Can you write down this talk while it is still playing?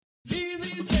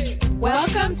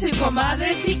Welcome to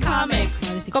Comadres y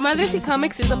Comics. Comadres y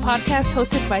Comics is a podcast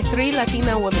hosted by 3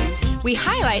 Latina women. We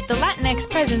highlight the Latinx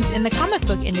presence in the comic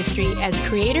book industry as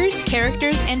creators,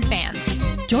 characters, and fans.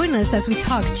 Join us as we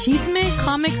talk chisme,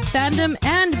 comics, fandom,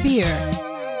 and beer.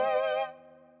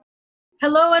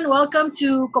 Hello and welcome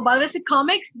to Comadres y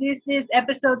Comics. This is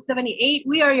episode 78.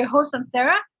 We are your hosts. I'm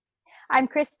Sarah. I'm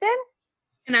Kristen.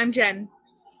 And I'm Jen.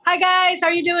 Hi guys, how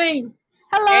are you doing?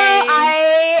 Hello.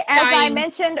 Hey. I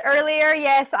mentioned earlier,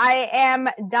 yes, I am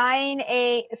dying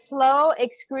a slow,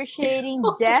 excruciating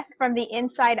death from the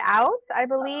inside out, I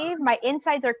believe. My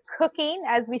insides are cooking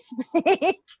as we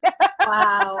speak.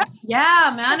 Wow.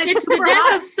 Yeah, man. It's the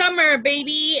death of summer,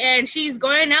 baby, and she's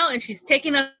going out and she's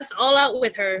taking us all out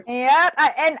with her. Yep.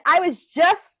 And I was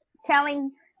just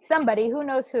telling somebody, who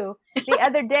knows who, the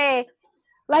other day,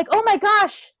 like, oh my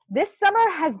gosh, this summer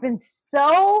has been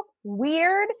so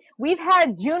weird. We've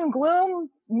had June gloom,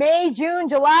 May, June,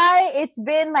 July. It's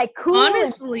been like cool,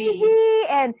 honestly,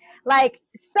 and like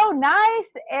so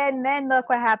nice. And then look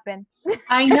what happened.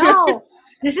 I know.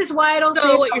 This is why I don't.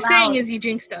 So what you're saying is you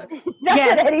jinxed us.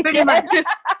 Yes, pretty much.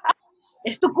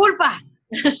 Es tu culpa.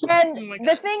 And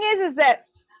the thing is that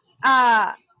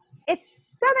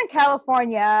it's Southern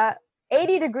California.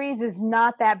 80 degrees is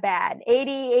not that bad.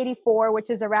 80, 84, which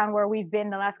is around where we've been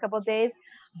the last couple of days.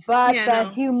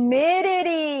 But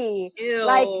humidity, Ew.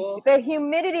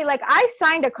 like I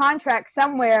signed a contract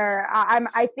somewhere.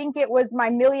 I think it was my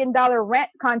 $1 million rent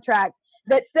contract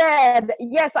that said,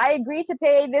 yes, I agree to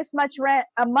pay this much rent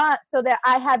a month so that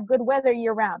I have good weather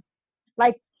year round.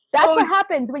 Like, that's what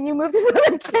happens when you move to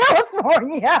Southern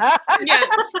California. Yeah,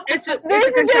 it's a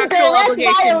this contractual is a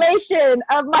obligation. Violation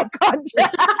of my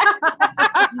contract.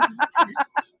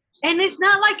 And it's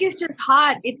not like it's just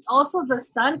hot. It's also the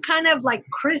sun kind of like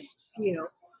crisps you.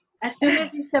 As soon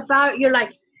as you step out, you're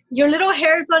like, your little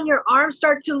hairs on your arms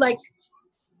start to like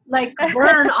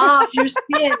burn off your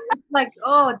skin. It's like,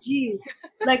 oh, geez.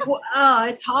 Like,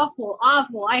 it's awful.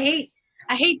 I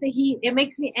hate the heat. It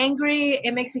makes me angry.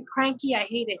 It makes me cranky. I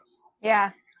hate it. Yeah.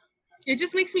 It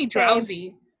just makes me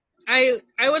drowsy. I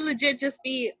would legit just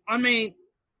be on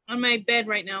my bed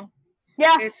right now.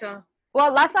 Yeah. It's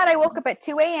Well, last night I woke up at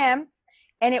 2 a.m.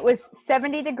 and it was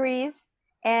 70 degrees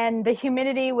and the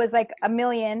humidity was like 1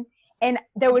 million and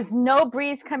there was no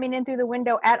breeze coming in through the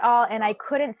window at all and I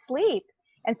couldn't sleep.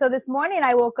 And so this morning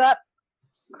I woke up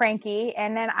cranky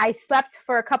and then I slept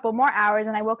for a couple more hours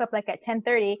and I woke up like at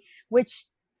 10:30, which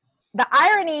the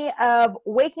irony of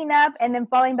waking up and then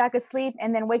falling back asleep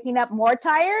and then waking up more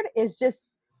tired is just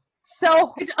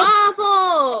so it's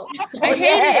awful. I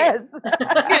hate it.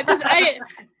 Yeah,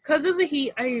 because of the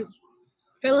heat, I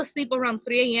fell asleep around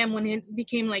 3 a.m. when it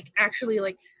became like actually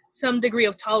like some degree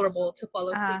of tolerable to fall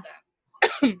asleep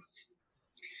at.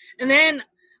 And then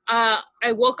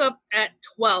I woke up at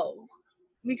 12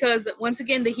 because once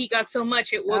again the heat got so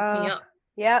much it woke me up.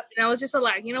 Yep. And I was just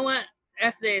like, you know what?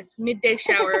 F this midday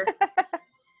shower.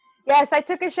 Yes, I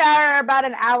took a shower about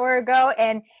an hour ago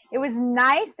and it was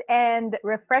nice and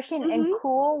refreshing and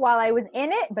cool while I was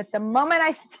in it. But the moment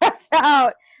I stepped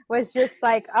out was just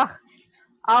like,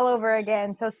 all over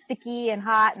again. So sticky and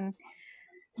hot. And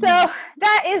so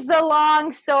that is the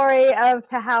long story of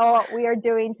to how we are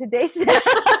doing today.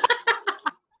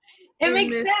 It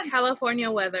makes sense. California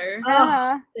weather.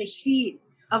 The heat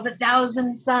of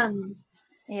 1,000 suns.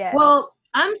 Yeah. Well,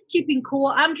 I'm keeping cool.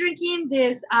 I'm drinking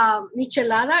this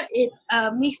michelada. It's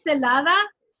a michelada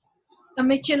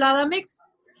mix.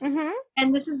 Mm-hmm.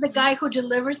 And this is the guy who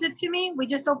delivers it to me. We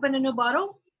just opened a new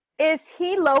bottle. Is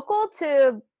he local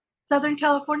to Southern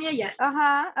California? Yes.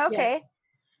 Okay. Yes.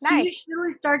 Nice. He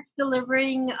usually starts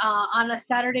delivering on a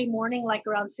Saturday morning, like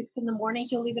around 6 a.m.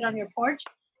 He'll leave it on your porch,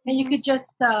 and you could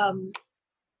just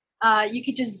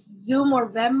Zoom or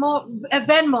Venmo.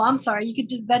 I'm sorry, you could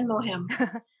just Venmo him.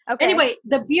 Okay. Anyway,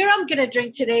 the beer I'm gonna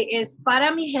drink today is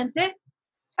Para Mi Gente.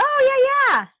 Oh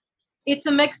yeah. It's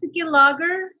a Mexican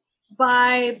lager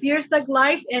by Beer Thug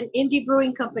Life and Indie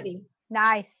Brewing Company.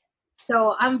 Nice.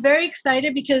 So I'm very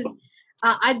excited because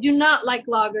I do not like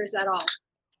lagers at all.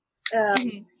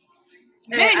 Man,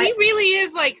 he really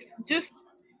is like just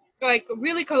like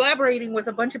really collaborating with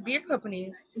a bunch of beer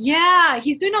companies. Yeah,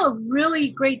 he's doing a really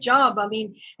great job. I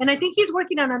mean, and I think he's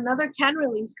working on another can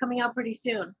release coming out pretty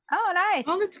soon. Oh, nice.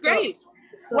 Oh, that's great.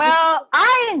 So Well,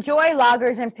 I enjoy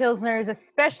lagers and pilsners,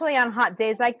 especially on hot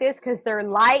days like this, because they're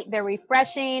light, they're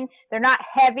refreshing, they're not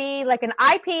heavy. Like an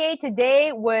IPA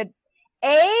today would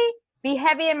A, be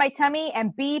heavy in my tummy,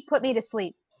 and B, put me to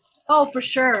sleep. Oh, for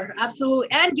sure,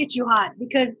 absolutely, and get you hot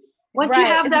because once you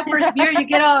have that first beer,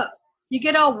 you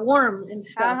get all warm and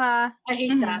stuff. I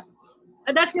hate that.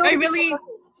 That's the only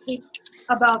hate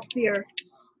about fear.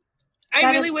 I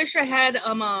really wish I had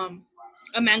a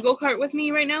mango cart with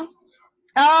me right now.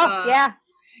 Oh, yeah.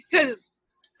 Because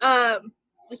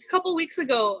like a couple weeks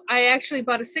ago, I actually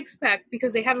bought a 6-pack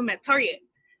because they have them at Target.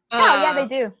 Oh, yeah, they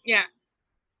do. Yeah.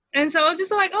 And so I was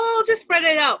just like, oh, I'll just spread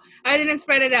it out. I didn't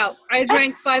spread it out. I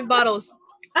drank 5 bottles.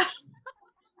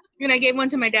 And I gave one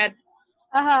to my dad.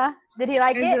 Uh-huh. Did he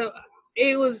like it? So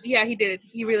it was, yeah, he did.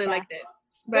 He really liked it.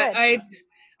 But Good.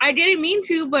 I didn't mean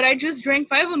to, but I just drank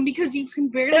 5 of them because you can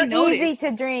barely notice. They're easy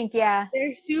to drink, yeah.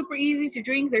 They're super easy to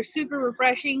drink. They're super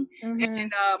refreshing. Mm-hmm.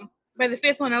 And by the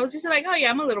 5th one, I was just like, oh, yeah,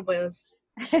 I'm a little buzzed.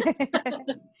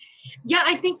 Yeah,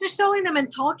 I think they're selling them in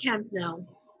tall cans now.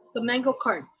 The mango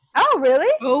carts. Oh,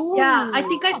 really? Oh. Yeah, I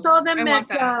think I saw them I at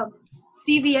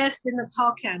CVS in the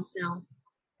tall cans now.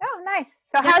 Oh, nice.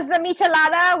 So how's the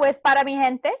michelada with para mi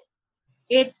gente?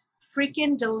 It's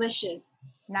freaking delicious.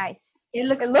 Nice. It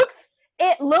looks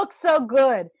It looks so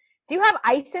good. Do you have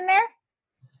ice in there?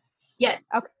 yes.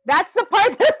 Okay, that's the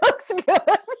part that looks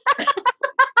good.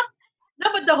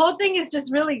 No, but the whole thing is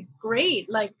just really great.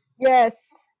 Like, Yes,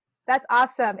 that's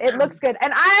awesome. It looks good.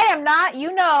 And I am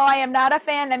not a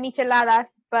fan of micheladas,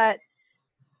 but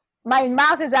my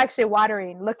mouth is actually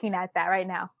watering looking at that right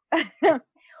now.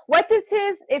 What does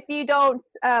his, if you don't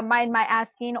mind my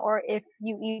asking, or if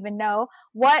you even know,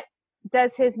 what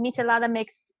does his michelada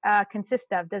mix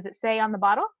consist of? Does it say on the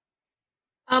bottle?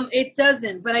 it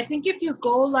doesn't, but I think if you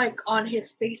go like on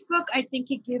his Facebook, I think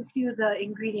he gives you the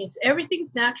ingredients.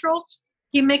 Everything's natural.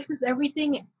 He mixes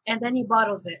everything and then he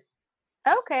bottles it.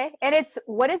 Okay. And it's,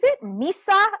 what is it?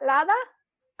 Misalada?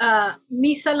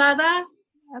 Misalada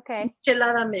Okay.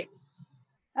 Chelada mix.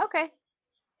 Okay.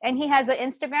 And he has an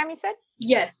Instagram, you said?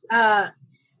 Yes.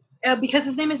 Because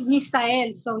his name is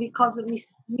Misael, so he calls it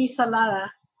Misalada.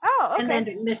 Oh, okay. And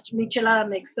then Michelada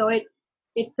mix. So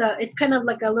it's kind of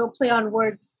like a little play on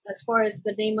words as far as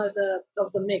the name of the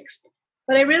mix.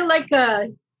 But I really like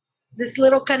this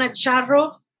little kind of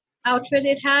charro outfit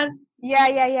it has.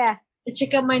 Yeah. To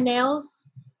check out my nails,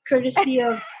 courtesy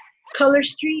of Color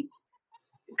Street,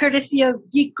 courtesy of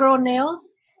Geek Girl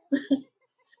Nails.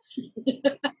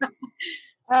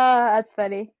 That's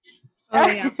funny. Oh,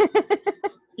 yeah.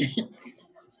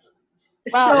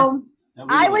 Well,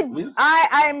 So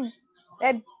I'm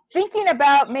thinking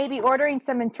about maybe ordering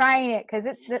some and trying it, because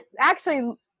it's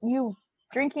actually, you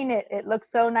drinking it looks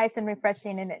so nice and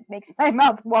refreshing, and it makes my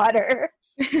mouth water.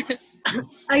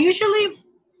 I usually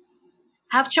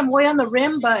have chamoy on the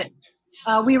rim, but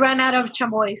we ran out of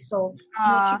chamoy, so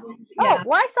yeah. Oh,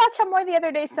 well, I saw chamoy the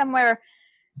other day somewhere,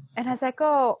 and I was like,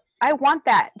 oh, I want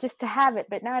that just to have it,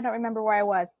 but now I don't remember where I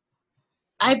was.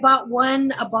 I bought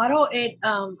a bottle.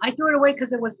 I threw it away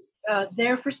because it was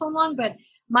there for so long, but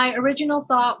my original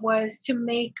thought was to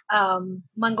make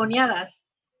mangoneadas.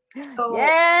 So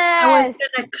Yes! I was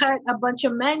gonna cut a bunch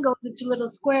of mangoes into little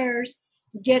squares,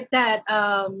 get that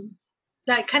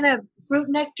kind of fruit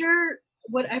nectar.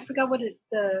 I forgot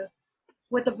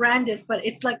what the brand is, but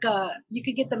it's like you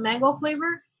could get the mango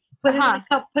flavor. Put it in a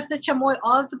cup. Put the chamoy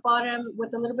all at the bottom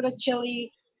with a little bit of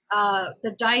chili,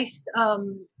 the diced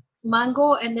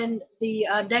mango, and then the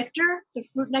nectar, the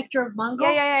fruit nectar of mango.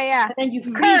 Yeah. And then you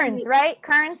freeze Kerns, it. right?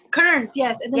 Kerns? Kerns,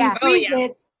 yes. And then Yeah. you freeze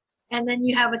it, and then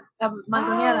you have a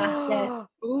mangoneada. Yes.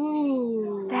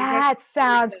 Ooh. That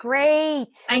sounds great.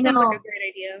 I Sounds know. like a great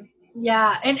idea.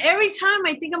 Yeah, and every time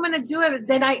I think I'm gonna do it,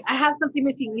 then I have something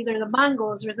missing, either the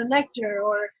mangoes or the nectar,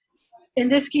 or in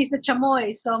this case the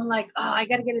chamoy. So I'm like, oh, I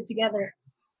gotta get it together.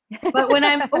 But when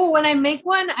I make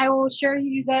one, I will share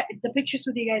you guys the pictures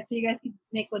with you guys, so you guys can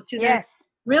make one too. Yes. They're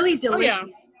really delicious, Oh,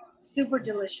 yeah. super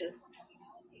delicious.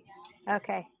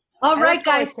 Okay. All I right, look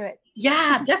forward guys. to it.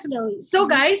 Yeah, definitely. So,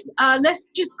 guys, let's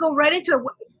just go right into it.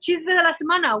 Chisme de la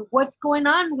semana. What's going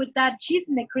on with that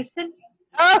chisme, Kristen?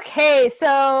 Okay,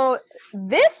 so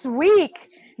this week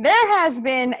there has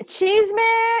been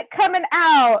chisme coming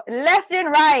out left and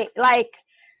right. Like,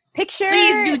 picture.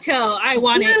 Please do tell. I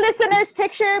want Dear it. listeners,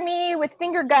 picture me with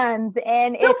finger guns,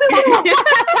 and it's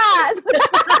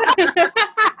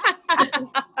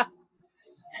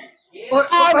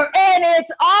and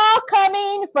it's all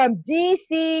coming from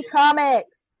DC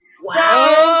Comics.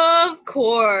 Wow. Of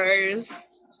course.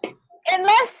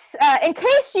 Unless, in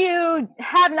case you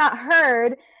have not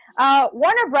heard,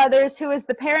 Warner Brothers, who is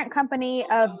the parent company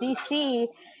of DC,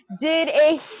 did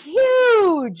a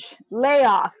huge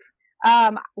layoff.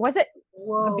 Was it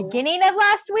the beginning of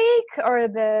last week or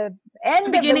the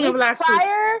end of the week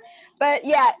prior? But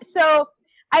yeah, so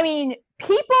I mean,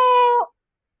 people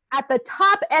at the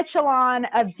top echelon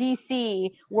of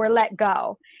DC were let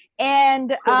go,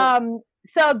 and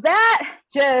so that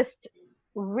just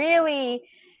really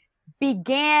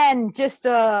began just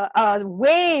a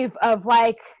wave of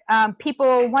like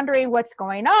people wondering what's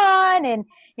going on, and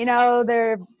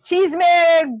their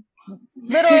chisme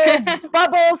little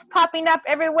bubbles popping up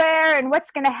everywhere, and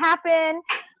what's going to happen.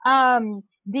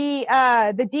 The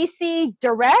DC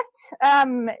Direct,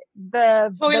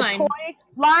 the toy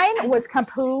line was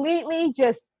completely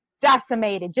just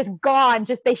decimated, just gone.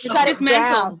 They shut it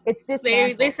down. It's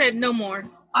dismantled. They said no more.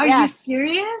 Are you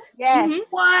serious? Yes. Mm-hmm.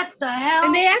 What the hell?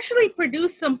 And they actually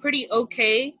produced some pretty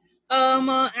okay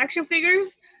action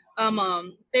figures.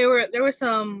 There were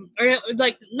some, or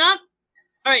like not.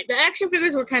 All right, the action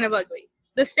figures were kind of ugly.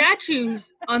 The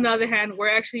statues, on the other hand, were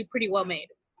actually pretty well made.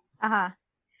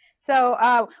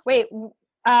 So, wait,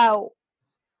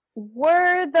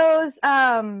 were those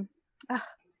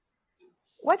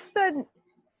what's the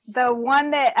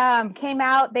one that came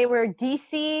out? They were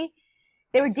DC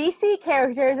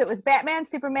characters. It was Batman,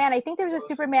 Superman. I think there was a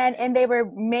Superman, and they were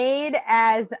made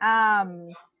as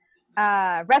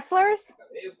wrestlers.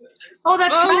 Oh,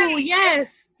 that's right. Oh,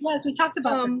 yes. Yes, we talked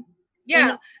about them.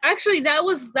 Yeah, actually, that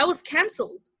was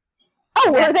canceled.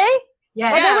 Oh, were they?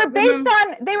 Yeah. Well, they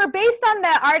were based on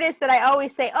the artist that I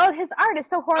always say, oh, his art is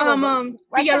so horrible.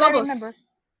 Villalobos.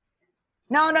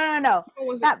 No. What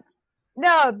was it?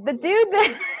 No, the dude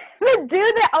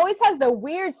that always has the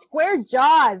weird square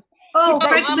jaws. Oh,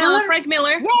 Frank Miller? Frank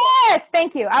Miller. Yes,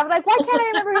 thank you. I was like, why can't I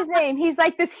remember his name? He's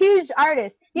like this huge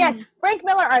artist. Yes, Frank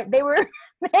Miller art. They were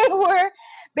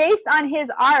based on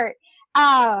his art.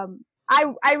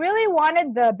 I really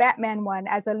wanted the Batman one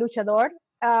as a luchador,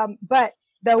 but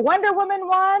the Wonder Woman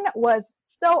one was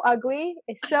so ugly.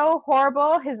 It's so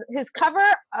horrible. His cover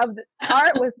of the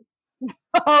art was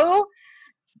so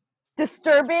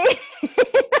disturbing.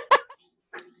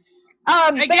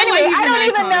 But anyway, I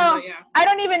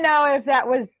don't even know if that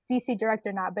was DC Direct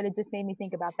or not, but it just made me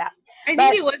think about that. I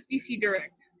think it was DC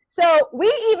Direct. So we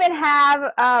even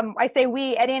have, I say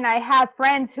we, Eddie and I have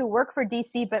friends who work for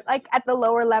DC, but like at the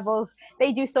lower levels,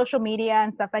 they do social media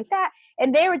and stuff like that.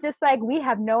 And they were just like, we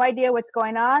have no idea what's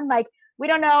going on. Like, we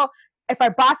don't know if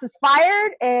our boss is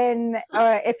fired, and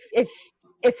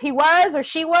if he was or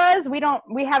she was, we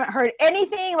haven't heard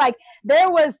anything. Like, there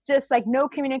was just like no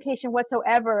communication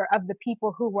whatsoever of the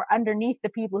people who were underneath the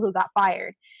people who got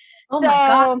fired. Oh my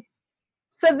God.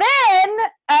 So then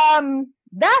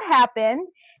that happened.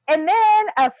 And then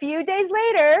a few days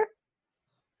later,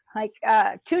 like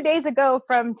 2 days ago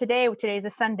from today's a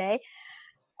Sunday,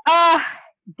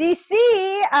 DC,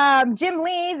 Jim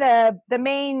Lee, the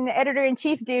main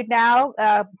editor-in-chief dude now,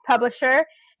 publisher,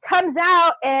 comes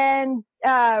out and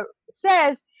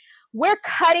says, we're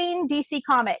cutting DC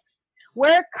Comics.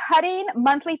 We're cutting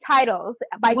monthly titles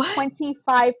by 25%.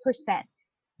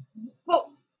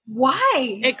 Well,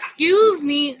 why? Excuse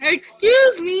me.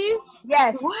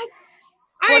 Yes. What?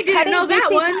 I didn't know that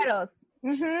DC one. Titles.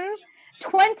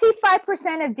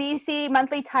 25% of DC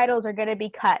monthly titles are going to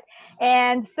be cut,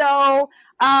 and so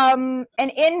and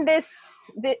in this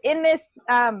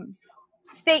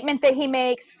statement that he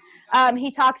makes,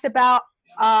 he talks about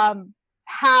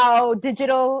how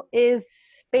digital is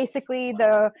basically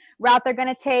the route they're going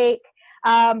to take.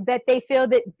 That they feel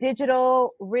that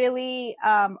digital really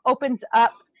opens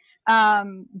up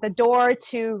the door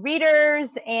to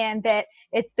readers, and that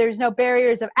there's no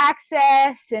barriers of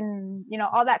access, and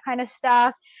all that kind of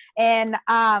stuff. And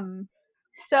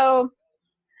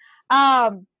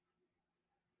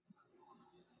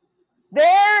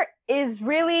there is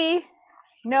really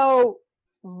no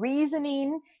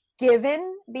reasoning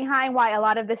given behind why a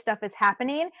lot of this stuff is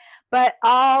happening, but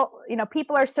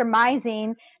people are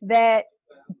surmising that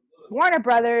Warner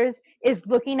Brothers is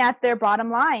looking at their bottom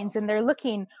lines, and they're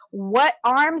looking what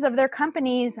arms of their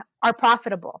companies are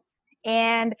profitable.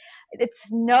 And it's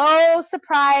no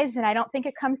surprise, and I don't think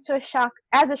it comes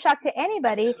as a shock to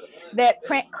anybody, that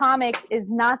print comics is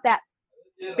not that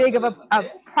big of a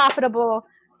profitable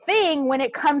thing when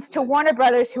it comes to Warner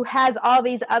Brothers, who has all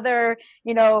these other,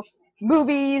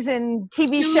 movies and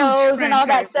TV shows and all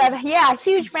that stuff. Yeah,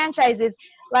 huge franchises.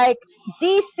 Like,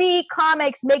 DC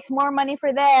Comics makes more money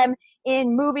for them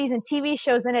in movies and TV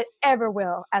shows than it ever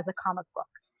will as a comic book.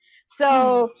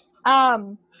 So,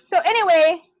 so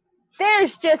anyway,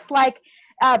 there's just like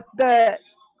the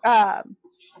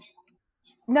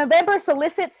November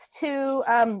solicits to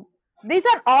these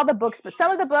aren't all the books, but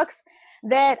some of the books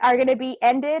that are going to be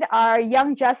ended are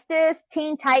Young Justice,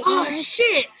 Teen Titans, Oh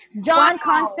shit! John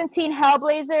Constantine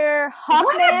Hellblazer,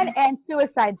 Hawkman, and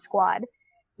Suicide Squad.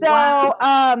 So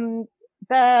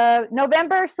the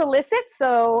November solicits,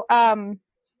 so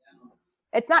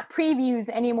it's not previews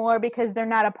anymore because they're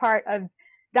not a part of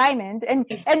Diamond.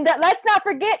 Let's not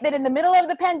forget that in the middle of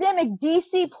the pandemic,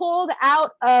 DC pulled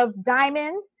out of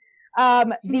Diamond,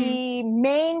 the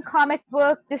main comic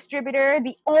book distributor,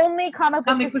 the only comic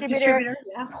book distributor,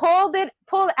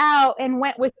 pulled out and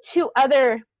went with 2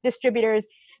 other distributors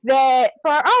that,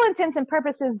 for all intents and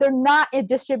purposes, they're not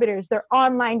distributors, they're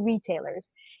online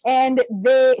retailers, and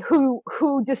they who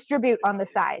distribute on the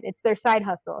side. It's their side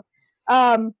hustle.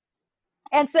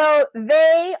 And so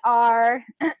they are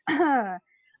no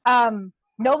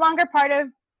longer part of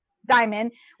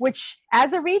Diamond, which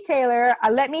as a retailer,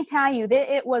 let me tell you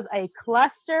that it was a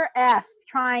cluster F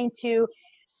trying to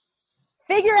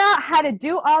figure out how to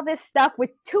do all this stuff with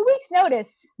 2 weeks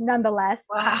notice, nonetheless.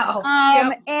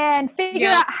 Wow. And figure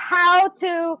out how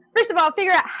to, first of all,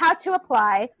 figure out how to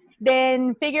apply,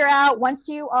 then figure out, once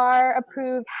you are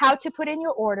approved, how to put in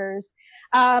your orders,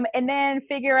 and then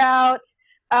figure out,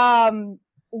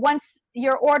 once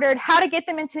you're ordered, how to get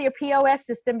them into your POS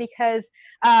system, because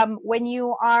when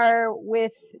you are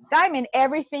with Diamond,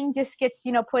 everything just gets,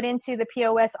 put into the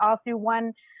POS all through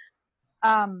one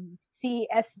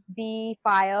CSV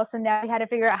file. So now we had to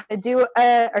figure out how to do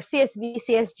or CSV,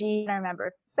 CSG, I don't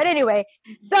remember. But anyway,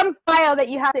 some file that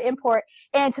you have to import.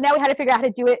 And so now we had to figure out how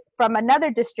to do it from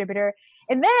another distributor.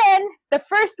 And then the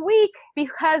first week,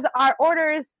 because our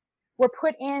orders were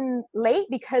put in late,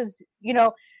 because,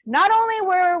 not only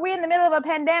were we in the middle of a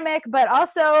pandemic, but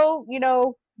also,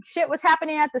 shit was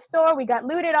happening at the store. We got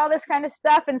looted, all this kind of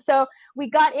stuff. And so we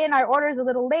got in our orders a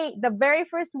little late. The very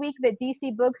first week that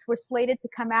DC books were slated to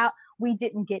come out, we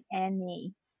didn't get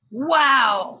any.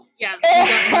 Wow. Yeah.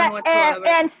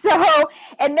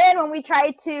 And then when we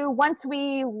tried to, once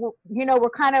we,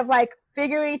 were kind of like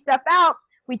figuring stuff out,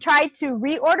 we tried to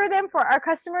reorder them for our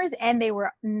customers, and they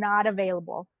were not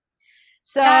available.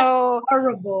 So that's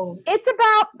horrible. It's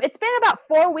been about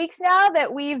 4 weeks now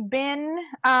that we've been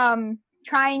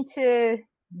trying to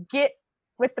get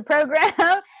with the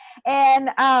program, and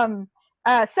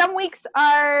some weeks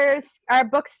our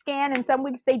books scan and some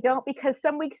weeks they don't, because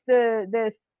some weeks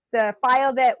the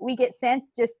file that we get sent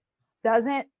just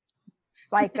doesn't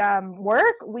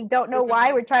work. We don't know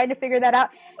why. We're trying to figure that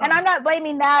out, and I'm not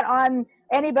blaming that on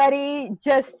anybody,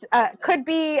 just could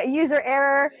be a user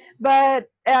error, but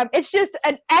it's just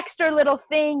an extra little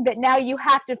thing that now you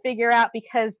have to figure out,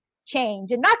 because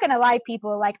change, and not gonna lie,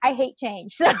 people, I hate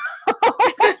change. So.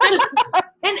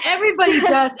 And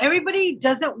everybody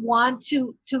doesn't want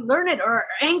to learn it, or are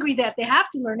angry that they have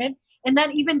to learn it, and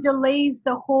that even delays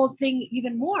the whole thing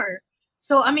even more.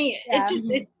 So I mean,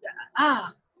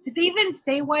 did they even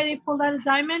say why they pulled out of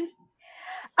Diamond?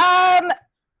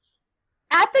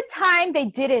 At the time, they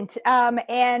didn't,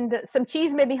 and some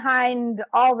chisme behind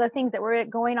all the things that were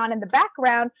going on in the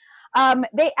background.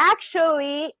 They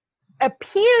actually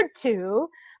appeared to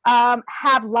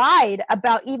have lied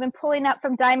about even pulling out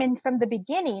from Diamond from the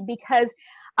beginning, because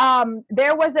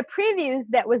there was a previews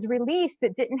that was released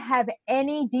that didn't have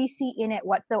any DC in it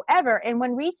whatsoever. And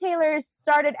when retailers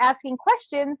started asking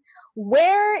questions,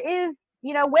 where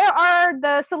are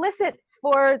the solicits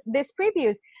for this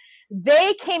previews?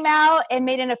 They came out and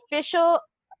made an official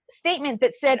statement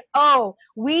that said, "Oh,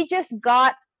 we just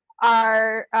got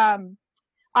our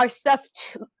stuff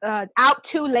out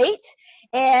too late,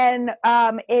 and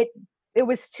it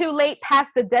was too late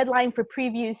past the deadline for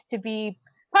previews to be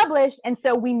published, and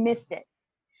so we missed it."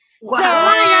 Wow.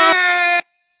 So,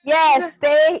 yes,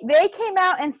 they came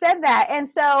out and said that, and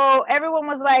so everyone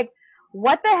was like,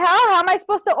 what the hell? How am I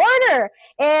supposed to order?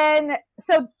 And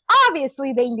so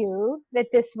obviously they knew that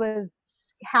this was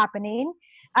happening,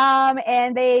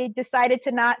 and they decided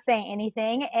to not say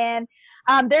anything. And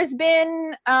there's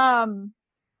been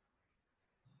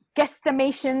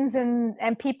guesstimations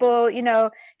and people,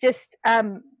 just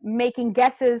making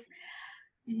guesses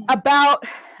about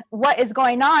what is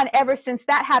going on ever since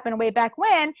that happened way back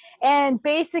when. And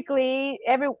basically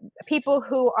people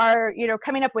who are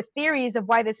coming up with theories of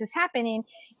why this is happening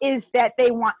is that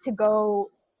they want to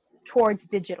go towards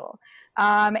digital,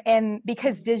 and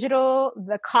because digital,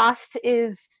 the cost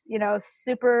is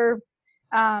super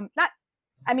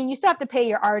you still have to pay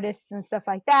your artists and stuff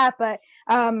like that, but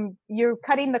you're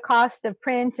cutting the cost of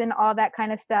print and all that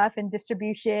kind of stuff, and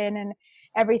distribution and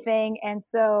everything. And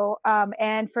so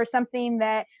and for something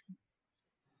that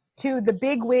to the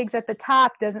big wigs at the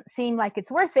top doesn't seem like it's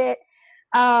worth it,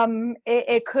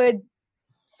 it could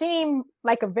seem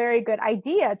like a very good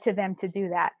idea to them to do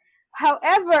that.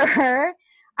 However,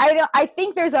 I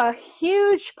think there's a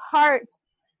huge part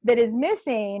that is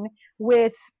missing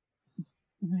with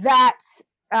that,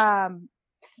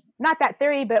 not that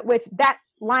theory, but with that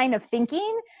line of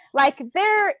thinking. Like,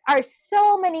 there are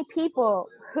so many people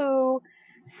who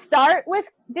start with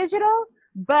digital,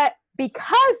 but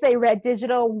because they read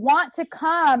digital, want to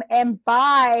come and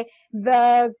buy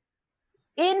the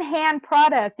in-hand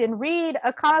product and read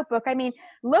a comic book. I mean,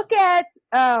 look at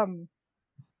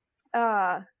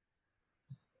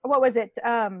what was it?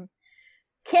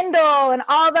 Kindle and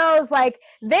all those, like,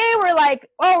 they were like,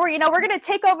 oh, we're going to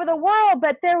take over the world,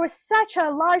 but there was such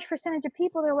a large percentage of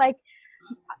people that were like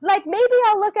maybe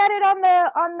I'll look at it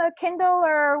on the Kindle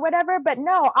or whatever, but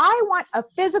no, I want a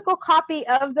physical copy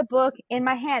of the book in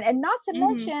my hand, and not to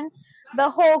mention the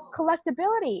whole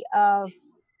collectability of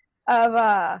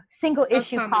single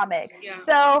issue comics. Yeah.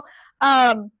 So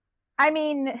I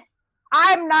mean,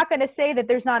 I'm not going to say that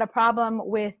there's not a problem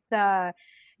with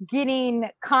getting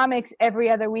comics every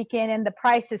other weekend and the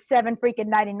price is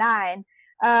 $7.99.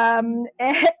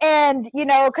 And you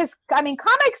know, because I mean,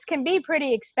 comics can be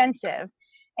pretty expensive,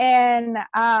 and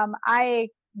I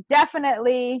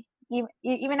definitely,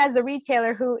 even as the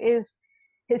retailer who is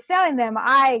selling them,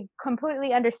 I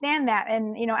completely understand that.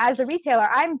 And you know, as a retailer,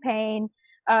 I'm paying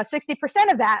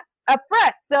 60% of that up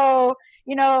front. So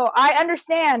you know, I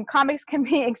understand comics can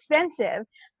be expensive,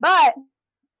 but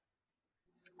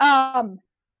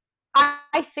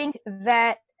I think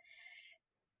that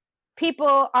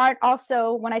people aren't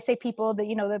also, when I say people, that,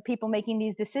 you know, the people making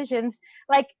these decisions,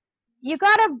 like, you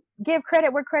gotta give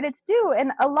credit where credit's due.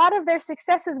 And a lot of their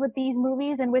successes with these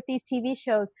movies and with these TV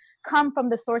shows come from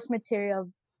the source material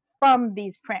from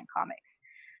these print comics.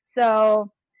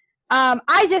 So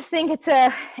I just think it's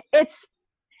a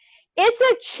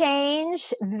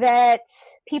change that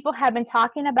people have been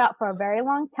talking about for a very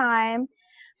long time.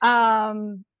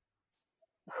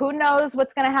 Who knows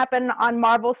what's going to happen on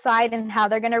Marvel's side and how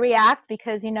they're going to react,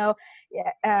 because, you know,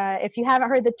 if you haven't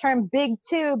heard the term Big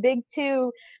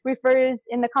Two refers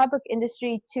in the comic book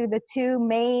industry to the two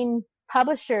main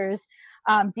publishers,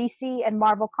 DC and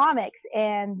Marvel Comics.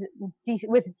 And DC,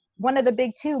 with one of the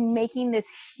big two making this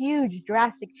huge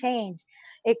drastic change,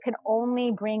 it can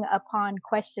only bring upon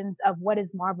questions of what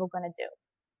is Marvel going to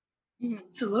do.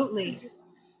 Absolutely.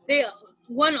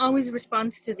 One always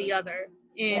responds to the other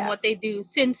in what they do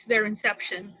since their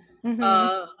inception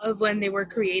of when they were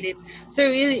created. So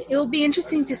it'll be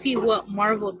interesting to see what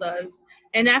Marvel does.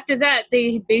 And after that,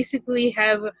 they basically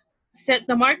have set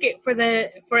the market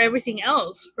for everything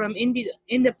else, from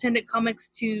independent comics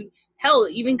to hell,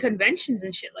 even conventions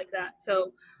and shit like that.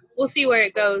 So we'll see where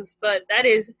it goes. But that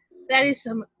is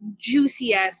some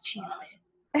juicy ass cheese,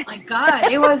 man. My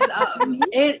God, it was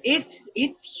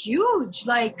it's huge.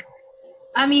 Like,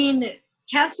 I mean,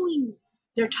 canceling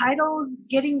their titles,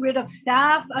 getting rid of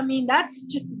staff. I mean, that's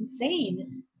just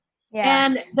insane. Yeah.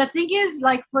 And the thing is,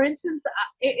 like, for instance,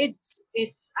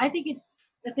 I think it's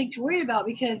a thing to worry about,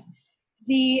 because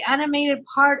the animated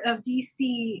part of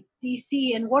DC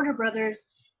and Warner Brothers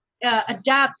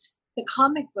adapts the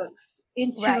comic books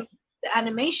into the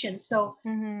animation. So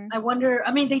I wonder,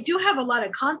 I mean, they do have a lot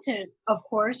of content, of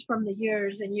course, from the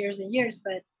years and years and years,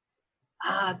 but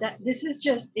that this is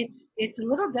just, it's a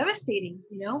little devastating,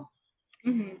 you know?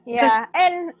 Yeah.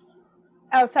 And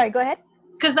sorry, go ahead.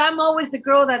 Because I'm always the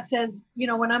girl that says, you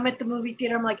know, when I'm at the movie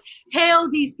theater, I'm like, hail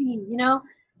DC, you know?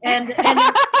 And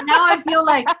now I feel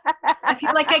like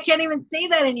I can't even say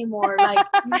that anymore. Like,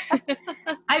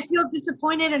 I feel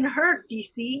disappointed and hurt,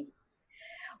 DC.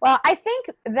 Well, I think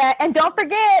that, and don't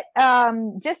forget,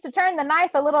 just to turn the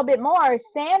knife a little bit more,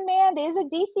 Sandman is a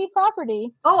DC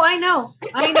property. Oh, I know.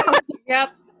 Yep.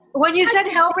 When you said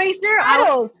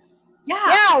Hellraiser,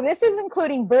 yeah, this is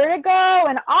including Vertigo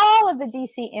and all of the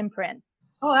DC imprints.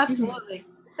 Oh, absolutely.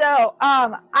 So,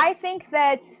 I think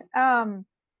that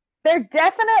there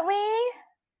definitely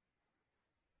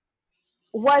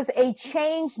was a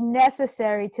change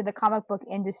necessary to the comic book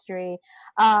industry.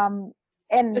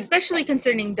 And especially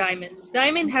concerning Diamond.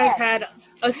 Diamond has had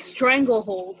a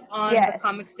stranglehold on the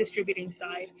comics distributing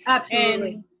side.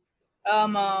 Absolutely.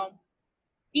 And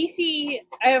DC,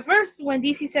 at first, when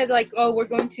DC said, like, oh, we're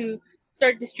going to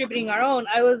start distributing our own,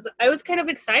 I was kind of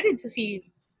excited to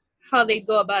see how they'd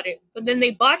go about it. But then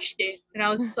they botched it, and I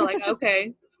was just like,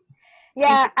 okay.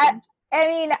 Yeah, I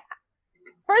mean,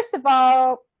 first of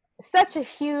all, such a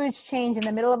huge change in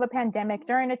the middle of a pandemic,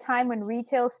 during a time when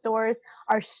retail stores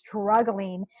are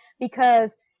struggling,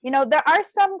 because, you know, there are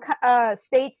some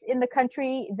states in the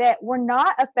country that were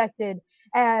not affected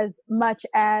as much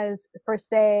as, per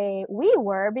se, we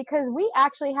were, because we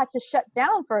actually had to shut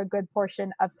down for a good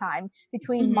portion of time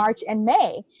between March and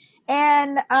May,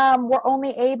 and were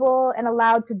only able and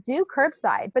allowed to do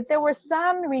curbside. But there were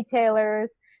some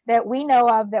retailers that we know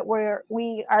of that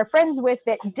we are friends with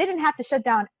that didn't have to shut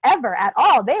down ever at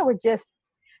all. They were just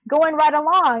going right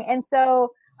along. And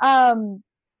so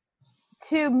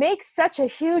to make such a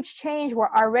huge change where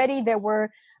already there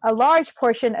were a large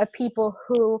portion of people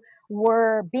who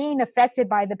were being affected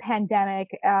by the pandemic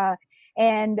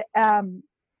and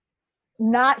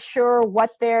not sure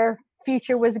what their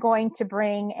future was going to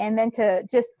bring, and then to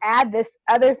just add this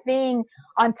other thing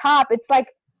on top, it's like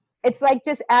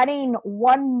just adding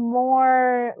one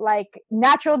more like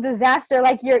natural disaster.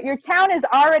 Like your town is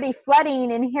already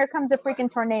flooding and here comes a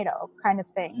freaking tornado kind of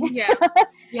thing. Yeah.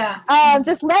 Yeah.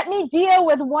 Just let me deal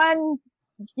with one,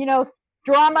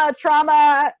 trauma,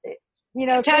 thing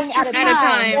at a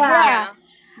time. Yeah.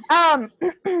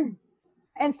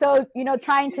 And so,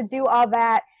 trying to do all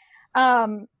that.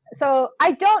 So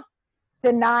I don't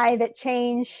deny that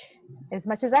change, as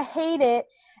much as I hate it,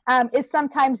 is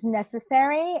sometimes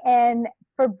necessary. And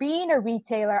for being a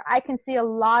retailer, I can see a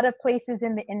lot of places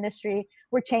in the industry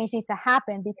where change needs to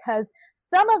happen, because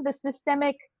some of the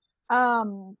systemic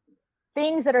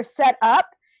things that are set up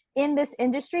in this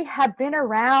industry have been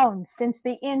around since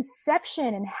the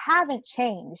inception and haven't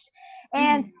changed.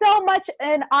 And so much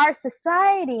in our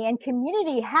society and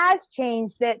community has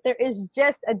changed that there is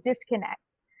just a disconnect.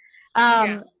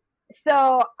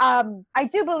 So I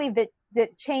do believe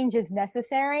that change is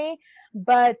necessary,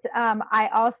 but I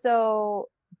also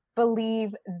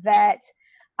believe that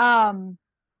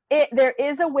there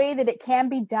is a way that it can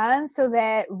be done so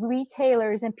that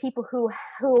retailers and people who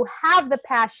have the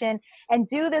passion and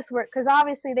do this work, because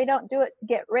obviously they don't do it to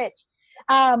get rich,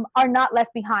 are not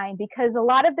left behind, because a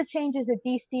lot of the changes that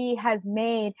DC has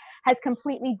made has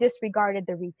completely disregarded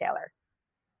the retailer.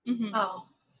 Mm-hmm. Oh,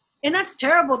 and that's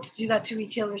terrible to do that to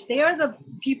retailers. They are the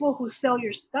people who sell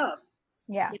your stuff.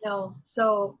 Yeah.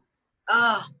 So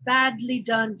badly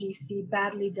done, DC,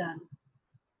 badly done.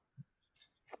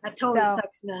 That totally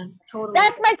sucks, man. Totally.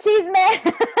 That's my cheese, man.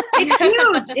 It's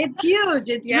huge. It's huge.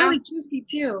 It's really juicy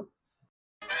too.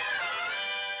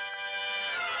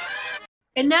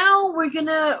 And now we're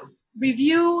gonna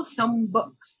review some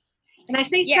books. And I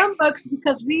say some books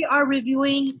because we are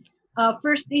reviewing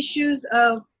first issues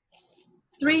of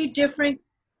four different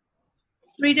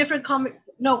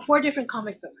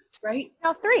comic books, right?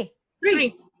 No, three.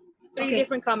 Three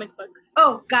different comic books.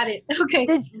 Oh, got it. Okay.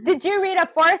 Did you read a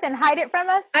fourth and hide it from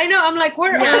us? I know. I'm like,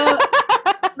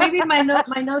 maybe my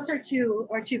notes are too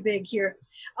big here.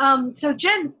 So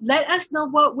Jen, let us know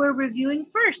what we're reviewing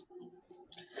first.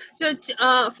 So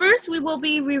first we will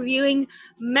be reviewing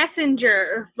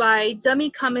Messenger by Dummy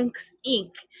Comics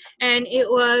Inc. And it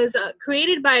was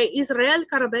created by Israel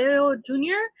Caraballo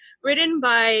Jr., written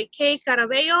by Kay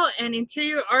Caraballo, and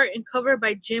interior art and cover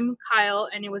by Jim Kyle,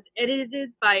 and it was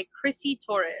edited by Chrissy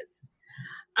Torres.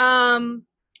 Remind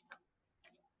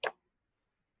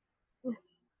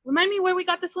me where we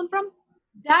got this one from?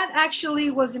 That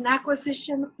actually was an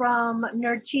acquisition from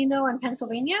Nerdtino in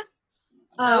Pennsylvania.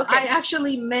 Okay. I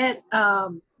actually met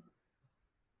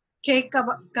Kay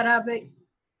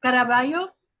Caraballo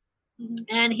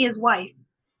and his wife,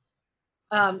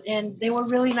 and they were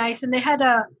really nice. And they had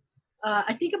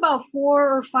I think about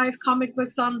 4 or 5 comic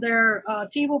books on their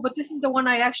table, but this is the one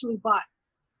I actually bought.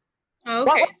 Okay.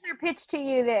 What was their pitch to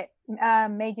you that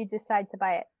made you decide to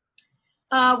buy it?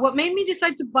 What made me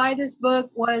decide to buy this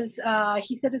book was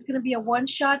he said it's going to be a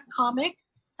one-shot comic.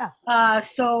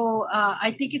 So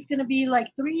I think it's going to be like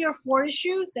 3 or 4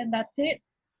 issues, and that's it.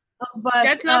 But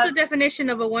that's not the definition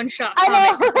of a one-shot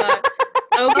I comic. But,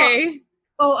 okay.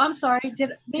 Oh, I'm sorry.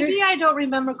 Maybe I don't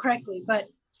remember correctly, but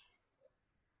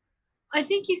I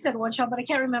think he said one shot, but I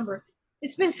can't remember.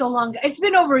 It's been so long. It's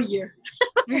been over a year.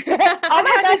 Oh my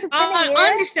gosh, it's been a year?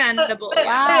 Understandable.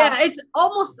 Wow. Yeah, it's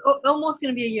almost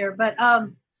going to be a year. But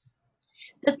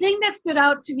the thing that stood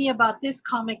out to me about this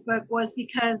comic book was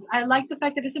because I like the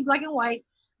fact that it's in black and white,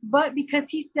 but because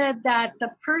he said that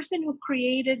the person who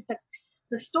created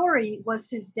the story was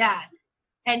his dad,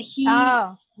 and he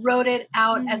wrote it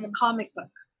out as a comic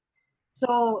book.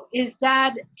 So his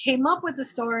dad came up with the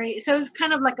story. So it was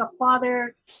kind of like a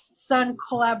father-son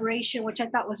collaboration, which I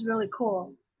thought was really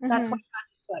cool. That's why I got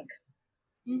this book.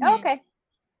 Mm-hmm. Okay.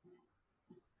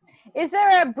 Is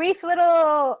there a brief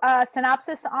little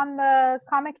synopsis on the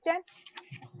comic, Jen,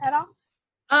 at all?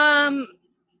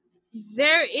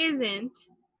 There isn't.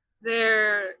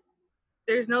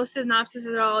 There's no synopsis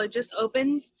at all. It just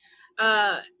opens,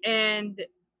 and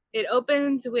it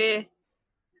opens with,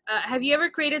 have you ever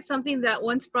created something that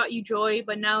once brought you joy,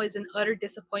 but now is an utter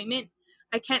disappointment?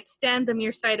 I can't stand the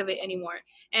mere sight of it anymore.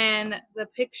 And the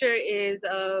picture is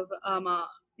of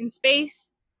in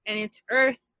space, and it's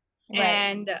Earth, right.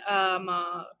 And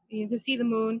you can see the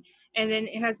moon, and then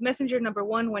it has messenger number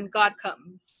 1, when God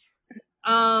comes.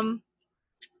 I'm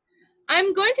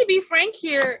going to be frank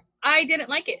here. I didn't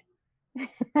like it.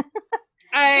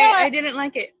 I didn't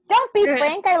like it. Don't be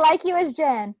frank. I like you as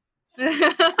Jen.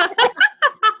 It's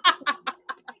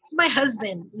my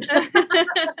husband.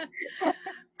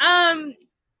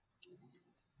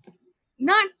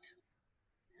 Not.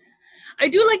 I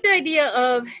do like the idea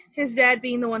of his dad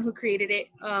being the one who created it,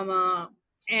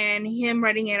 and him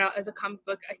writing it out as a comic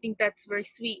book. I think that's very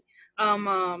sweet.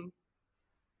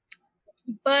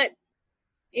 But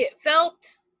it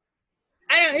felt,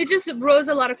 I don't know, it just rose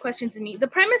a lot of questions in me. The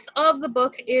premise of the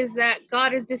book is that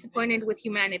God is disappointed with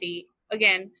humanity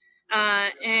again,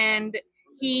 and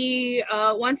he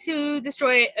wants to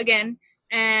destroy it again,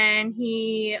 and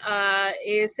he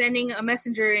is sending a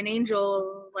messenger, an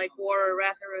angel, like war or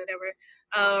wrath or whatever,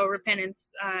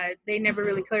 repentance. They never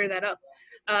really clear that up.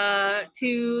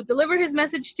 To deliver his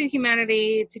message to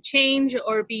humanity to change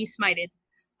or be smited.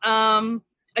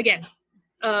 Again.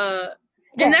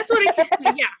 And that's what it,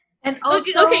 yeah. And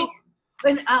also,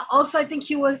 and also, I think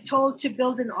he was told to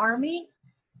build an army.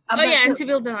 And to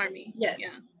build an army. Yes.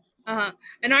 Yeah.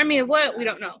 An army of what? We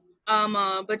don't know.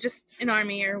 But just an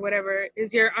army or whatever.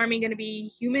 Is your army going to be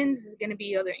humans? Is it going to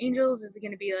be other angels? Is it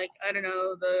going to be like, I don't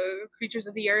know, the creatures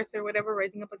of the earth or whatever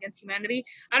rising up against humanity?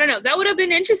 I don't know. That would have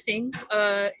been interesting.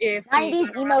 If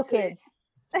 90s emo kids.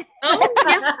 Oh,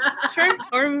 yeah, sure.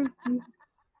 Or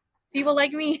people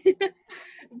like me.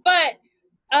 But,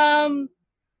 and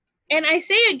I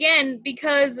say again,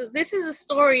 because this is a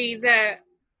story that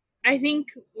I think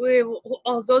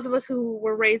all those of us who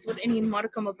were raised with any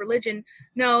modicum of religion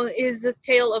know is the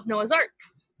tale of Noah's Ark,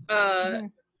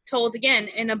 told again,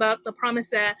 and about the promise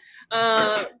that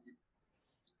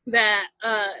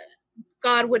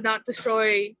God would not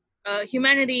destroy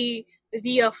humanity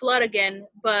via flood again,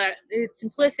 but it's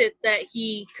implicit that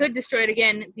he could destroy it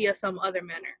again via some other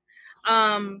manner.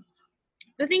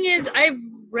 The thing is, I've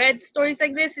read stories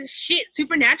like this.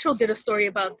 Supernatural did a story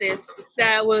about this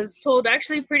that was told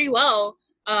actually pretty well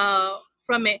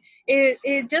from it.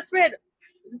 It just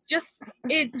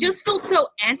felt so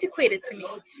antiquated to me.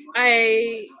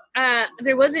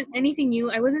 There wasn't anything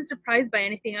new. I wasn't surprised by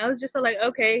anything. I was just like,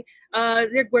 okay,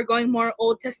 we're going more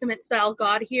Old Testament style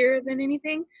God here than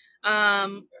anything.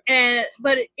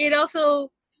 But it also,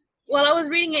 while I was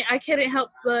reading it, I couldn't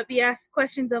help but be asked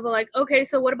questions of like, okay,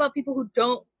 so what about people who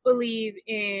don't believe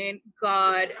in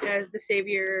God as the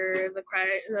Savior, the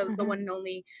Christ, the one and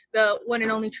only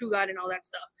true God, and all that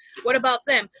stuff? What about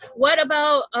them? What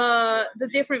about the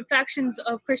different factions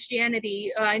of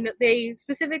Christianity? I know they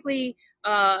specifically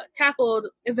tackled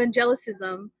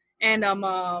evangelicism and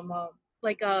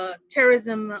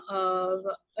terrorism of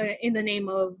in the name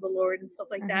of the Lord and stuff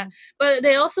like that. But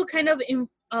they also kind of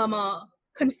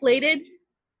conflated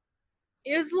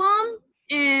Islam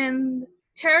and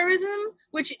terrorism,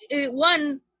 which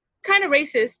one kind of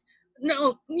racist.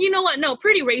 No, you know what? No,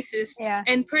 pretty racist. Yeah.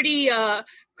 And pretty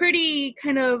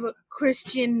kind of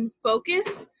Christian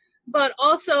focused. But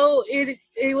also it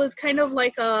was kind of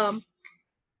like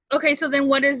okay, so then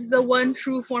what is the one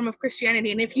true form of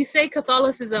Christianity? And if you say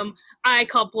Catholicism, I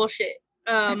call bullshit.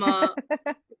 So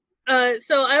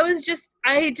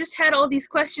I just had all these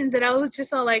questions that I was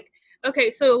just all like,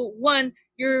 okay, so one,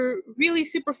 you're really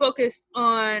super focused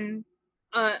on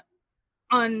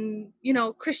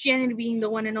Christianity being the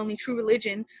one and only true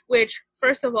religion, which,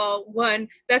 first of all,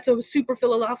 that's a super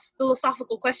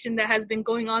philosophical question that has been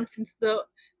going on since the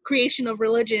creation of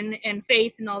religion and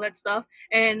faith and all that stuff.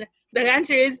 And the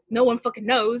answer is no one fucking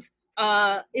knows.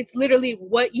 It's literally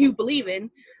what you believe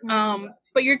in.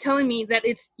 But you're telling me that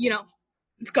it's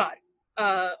God.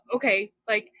 Okay,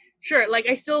 like, sure, like,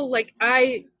 I still, like,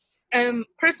 I am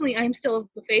still of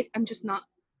the faith.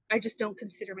 I just don't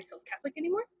consider myself Catholic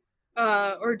anymore,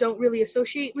 or don't really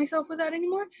associate myself with that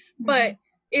anymore. But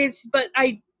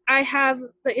I have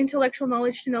the intellectual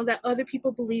knowledge to know that other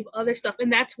people believe other stuff, and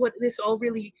that's what this all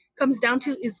really comes down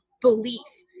to, is belief.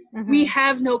 We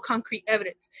have no concrete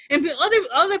evidence, and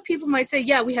other people might say,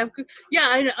 yeah, we have,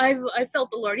 I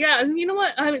felt the Lord, yeah, and you know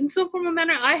what, in some form or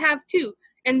manner I have too,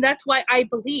 and that's why I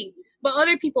believe. But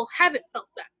other people haven't felt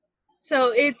that.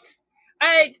 So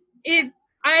I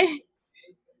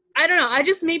don't know. I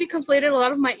just maybe conflated a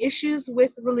lot of my issues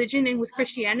with religion and with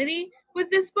Christianity with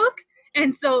this book.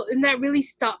 And that really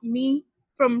stopped me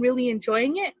from really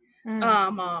enjoying it.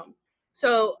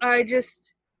 So I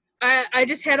just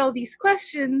had all these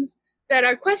questions that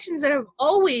are questions that I've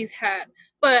always had,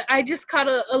 but I just got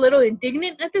a little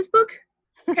indignant at this book,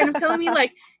 kind of telling me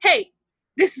like, hey,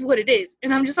 this is what it is.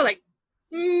 And I'm just like,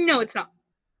 no, it's not.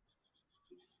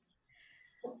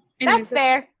 Anyways, that's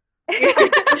fair.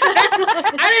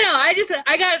 I don't know.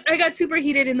 I got super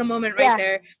heated in the moment right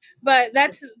there. But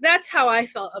that's how I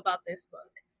felt about this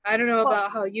book. I don't know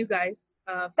about how you guys.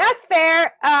 That's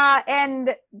fair.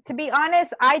 And to be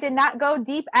honest, I did not go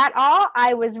deep at all.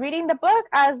 I was reading the book.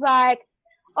 I was like,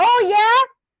 oh yeah,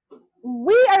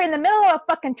 we are in the middle of a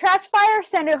fucking trash fire.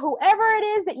 Send it whoever it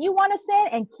is that you want to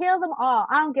send and kill them all.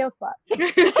 I don't give a fuck.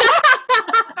 That's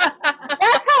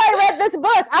how I read this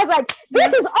book. I was like,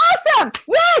 this is awesome.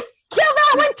 Yes, kill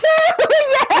that one too.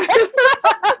 Yes.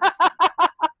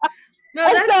 No,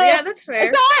 that's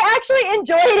fair. So I actually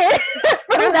enjoyed it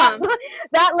from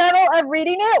that level of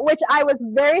reading it, which I was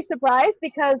very surprised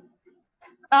because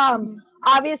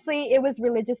obviously it was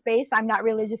religious based. I'm not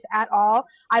religious at all.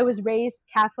 I was raised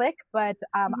Catholic, but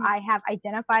I have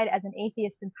identified as an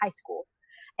atheist since high school.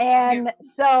 And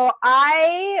so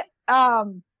I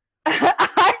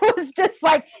I was just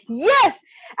like, yes.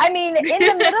 I mean, in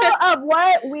the middle of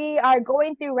what we are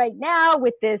going through right now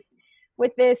with this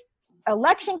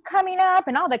election coming up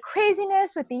and all the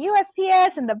craziness with the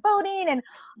USPS and the voting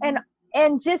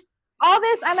and just all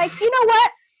this, I'm like, you know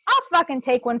what? I'll fucking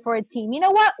take one for a team. You know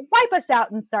what? Wipe us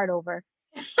out and start over.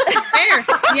 Fair.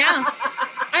 Yeah.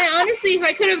 I honestly, if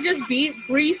I could have just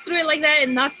breezed through it like that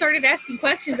and not started asking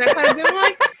questions, I would have been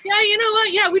like, yeah, you know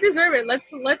what? Yeah, we deserve it.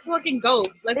 Let's fucking go.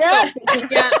 Let's go.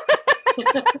 Yeah.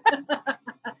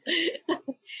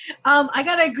 I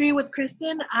gotta agree with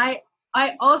Kristen. I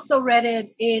also read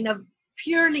it in a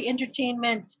purely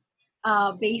entertainment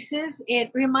basis. It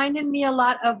reminded me a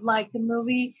lot of like the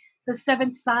movie The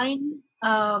Seventh Sign,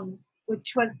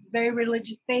 which was very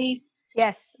religious based.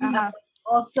 Yes.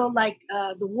 Also like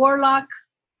The Warlock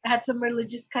had some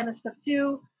religious kind of stuff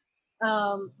too.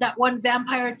 That one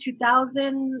Vampire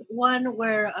 2000 one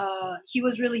where he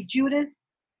was really Judas.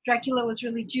 Dracula was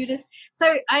really Judas.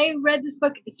 So I read this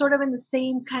book sort of in the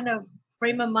same kind of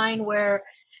frame of mind where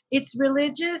it's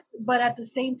religious, but at the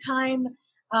same time,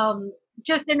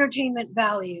 just entertainment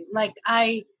value. Like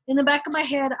in the back of my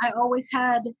head, I always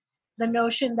had the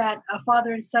notion that a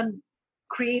father and son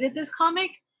created this comic.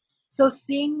 So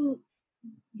seeing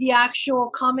the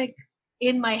actual comic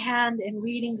in my hand and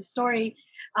reading the story,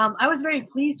 I was very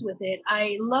pleased with it.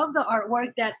 I love the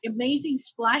artwork, that amazing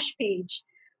splash page.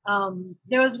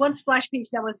 There was one splash page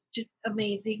that was just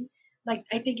amazing. Like,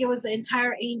 I think it was the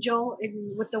entire angel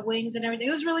with the wings and everything.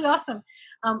 It was really awesome.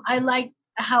 I liked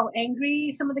how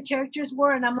angry some of the characters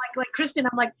were. And I'm like Kristen,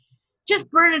 I'm like, just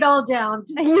burn it all down.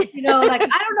 Just, you know, like, I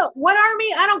don't know. What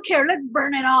army? I don't care. Let's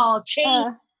burn it all.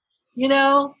 Chain, you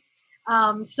know?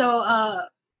 So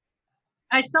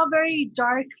I saw very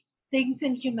dark things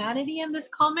in humanity in this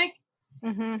comic.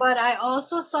 Mm-hmm. But I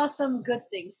also saw some good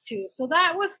things too. So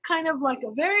that was kind of like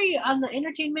a very, on the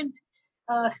entertainment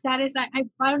status, I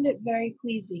found it very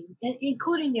pleasing,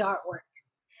 including the artwork.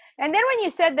 And then when you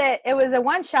said that it was a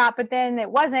one shot, but then it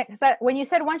wasn't, because when you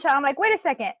said one shot, I'm like, wait a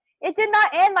second, it did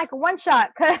not end like a one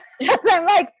shot. Because I'm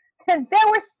like, there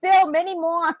were still many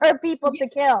more people to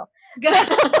kill.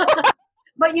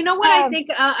 But you know what? I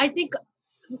think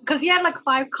because he had like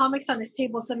 5 comics on his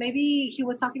table, so maybe he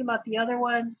was talking about the other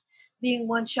ones being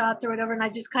one shots or whatever, and I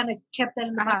just kind of kept that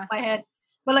in the back of my head.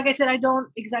 But like I said, I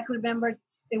don't exactly remember.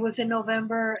 It was in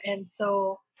November, and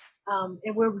so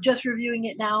and we're just reviewing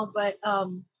it now. But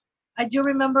I do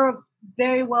remember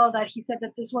very well that he said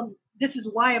that this is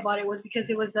why I bought it, was because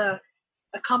it was a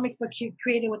comic book he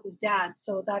created with his dad.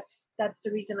 So that's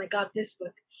the reason I got this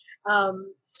book.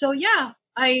 So yeah,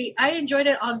 I enjoyed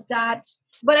it on that.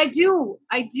 But I do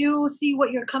see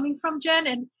what you're coming from, Jen.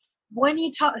 And when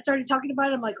you started talking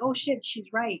about it, I'm like, oh shit,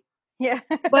 she's right. Yeah.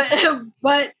 But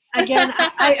again,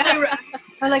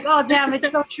 I'm like, oh damn,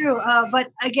 it's so true.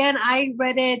 But again, I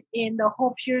read it in the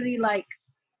whole purely like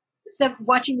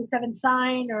watching The Seventh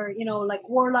Sign, or you know, like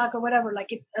Warlock or whatever,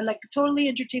 like it, like totally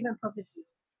entertainment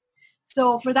purposes.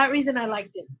 So for that reason, I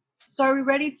liked it. So are we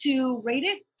ready to rate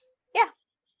it? Yeah.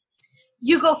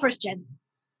 You go first, Jen.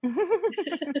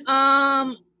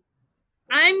 I'm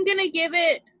gonna give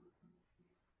it.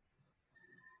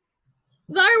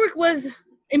 The artwork was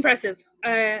impressive.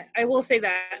 I will say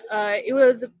that. It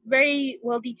was very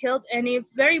well detailed, and it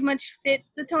very much fit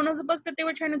the tone of the book that they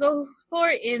were trying to go for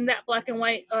in that black and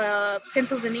white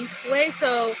pencils and ink way.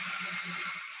 So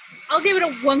I'll give it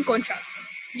a 1 concha.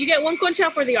 You get 1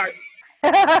 concha for the art.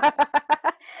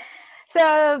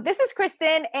 So this is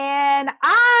Kristen, and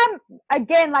I'm,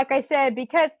 again, like I said,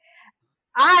 because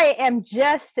I am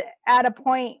just at a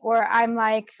point where I'm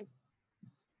like,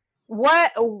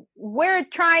 we're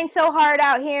trying so hard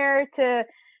out here to,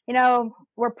 you know,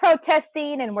 we're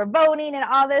protesting and we're voting and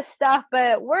all this stuff,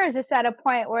 but we're just at a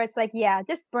point where it's like, yeah,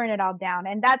 just burn it all down.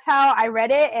 And that's how I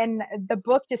read it, and the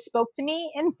book just spoke to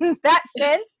me in that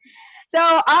sense.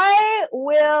 So I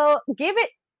will give it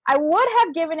I would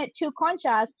have given it 2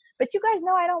 conchas, but you guys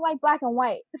know I don't like black and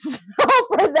white. So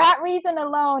for that reason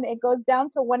alone, it goes down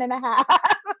to 1.5.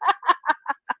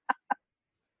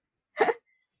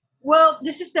 Well,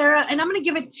 this is Sarah, and I'm going to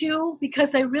give it 2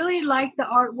 because I really like the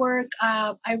artwork.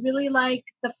 I really like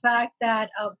the fact that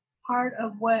part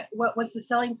of what was the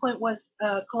selling point was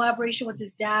collaboration with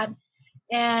his dad.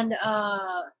 And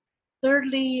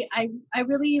thirdly, I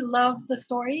really love the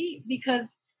story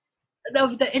because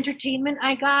of the entertainment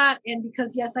I got, and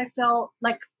because, yes, I felt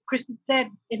like Kristen said,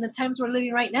 in the times we're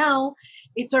living right now,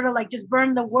 it's sort of like just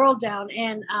burn the world down,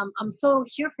 and I'm so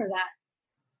here for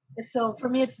that. So for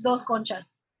me, it's Dos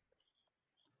Conchas.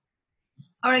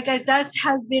 All right, guys, that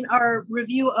has been our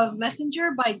review of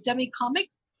Messenger by Dummy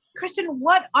Comics. Kristen,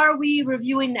 what are we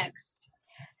reviewing next?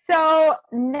 So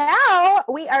now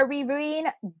we are reviewing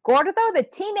Gordo, the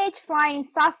Teenage Flying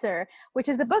Saucer, which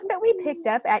is a book that we picked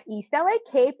up at East LA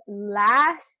Cape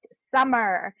last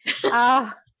summer.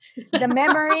 The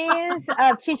memories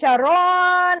of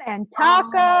chicharrón and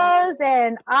tacos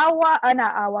and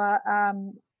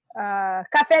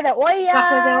café de olla,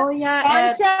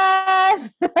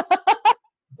 conchas,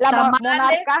 la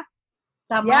monarca.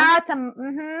 Yeah, that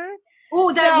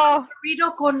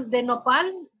burrito con de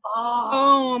nopal.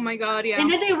 Oh my God, yeah.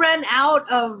 And then they ran out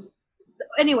of.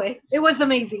 Anyway, it was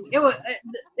amazing. It was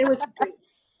great.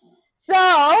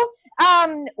 So,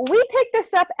 we picked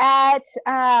this up at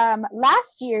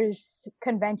last year's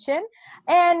convention,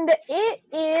 and it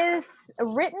is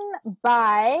written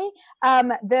by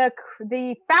the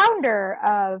founder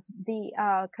of the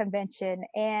convention,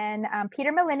 and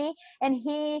Peter Malini, and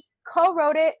he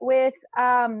co-wrote it with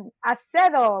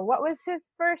Acedo. What was his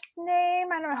first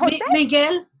name? I don't know. Jose?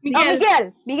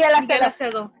 Miguel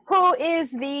Acedo, who is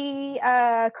the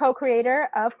co-creator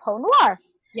of Peau Noir.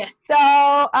 Yes. So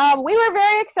we were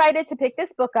very excited to pick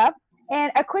this book up.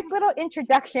 And a quick little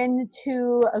introduction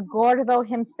to Gordo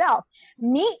himself.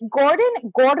 Meet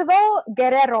Gordon Gordo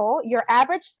Guerrero, your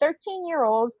average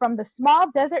 13-year-old from the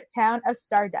small desert town of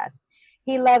Stardust.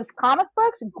 He loves comic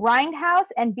books,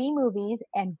 Grindhouse, and B-movies,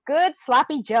 and good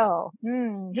sloppy Joe.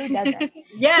 Who doesn't?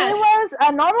 Yes. He was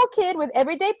a normal kid with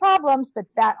everyday problems, but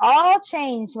that all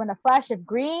changed with a flash of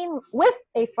green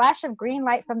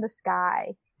light from the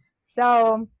sky.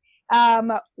 So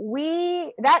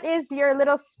that is your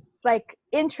little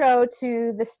intro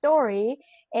to the story,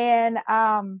 and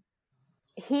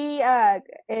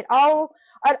it all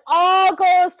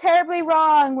goes terribly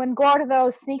wrong when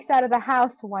Gordo sneaks out of the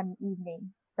house one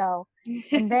evening. So,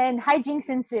 and then hijinks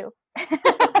ensue.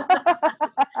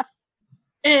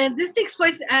 And this takes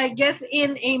place, I guess,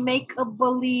 in a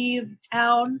make-believe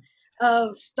town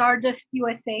of Stardust,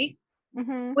 USA,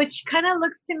 which kind of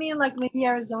looks to me like maybe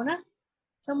Arizona,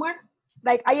 somewhere.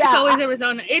 Yeah, it's always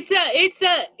Arizona. It's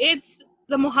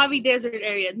the Mojave Desert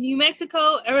area, New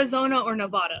Mexico, Arizona, or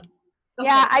Nevada. Okay.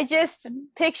 Yeah, I just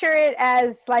picture it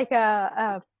as like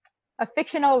a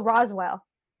fictional Roswell.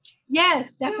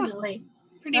 Yes, definitely.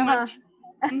 Yeah, pretty much.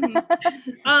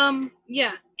 Mm-hmm.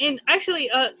 Yeah, and actually,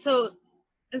 so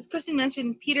as Kristen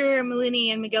mentioned, Peter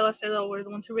Malini and Miguel Acedo were the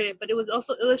ones who read it, but it was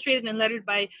also illustrated and lettered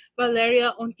by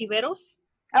Valeria Ontiveros.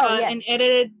 Yes. And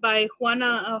edited by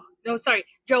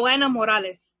Joanna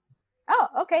Morales. Oh,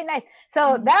 okay, nice.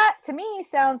 So that to me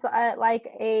sounds like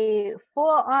a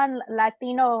full-on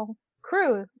Latino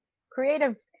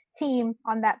creative team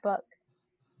on that book.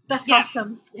 That's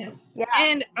awesome. Yes. Yeah.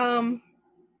 And I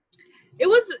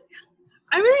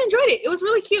really enjoyed it. It was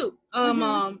really cute.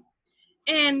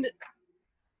 And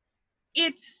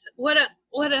it's what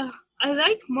I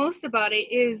like most about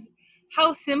it is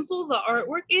how simple the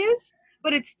artwork is.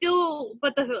 But it's still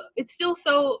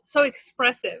so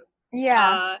expressive.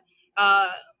 Yeah.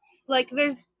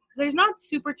 There's not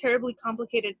super terribly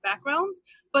complicated backgrounds,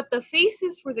 but the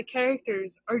faces for the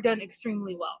characters are done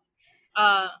extremely well.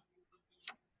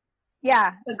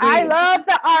 Yeah. Agreed. I love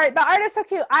the art. The art is so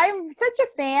cute. I'm such a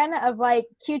fan of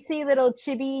cutesy little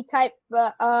chibi type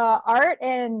art,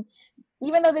 and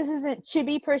even though this isn't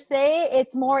chibi per se,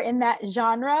 it's more in that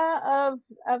genre of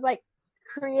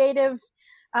creative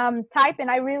type,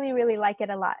 and I really, really like it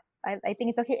a lot. I think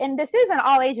it's so cute. And this is an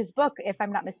all ages book, if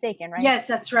I'm not mistaken, right? Yes,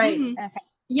 that's right. Okay.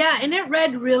 Yeah, and it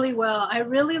read really well. I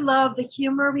really love the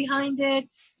humor behind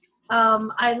it.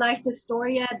 I like the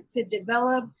story as it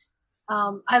developed.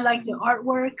 I like the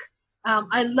artwork.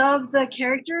 I love the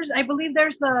characters. I believe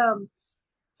there's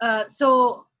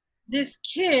so this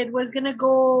kid was gonna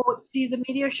go see the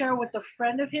meteor shower with a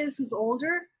friend of his who's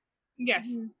older. Yes.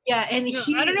 Yeah, and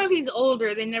I don't know if he's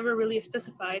older. They never really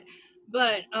specified,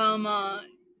 but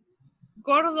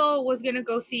Gordo was gonna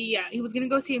go see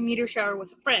a meteor shower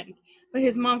with a friend, but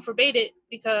his mom forbade it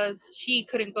because she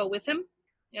couldn't go with him.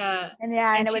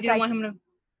 And she didn't want him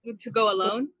to go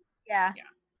alone. Yeah.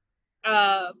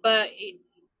 But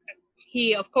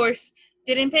he of course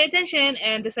didn't pay attention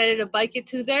and decided to bike it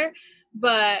to there.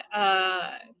 But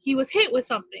he was hit with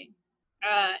something,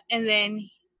 and then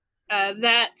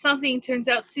that something turns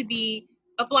out to be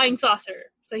a flying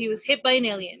saucer. So he was hit by an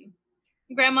alien.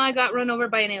 Grandma got run over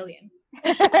by an alien.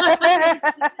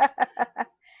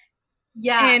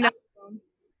 Yeah.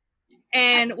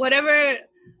 And whatever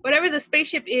the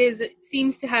spaceship is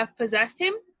seems to have possessed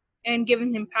him and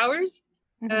given him powers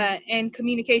and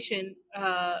communication,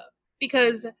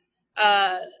 because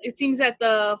it seems that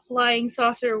the flying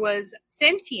saucer was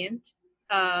sentient,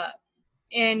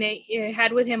 and it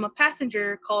had with him a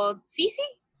passenger called Cece.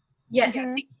 Yes.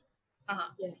 Yeah.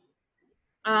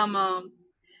 Yeah.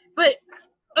 But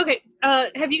okay,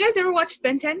 have you guys ever watched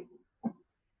Ben 10?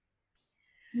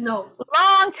 No.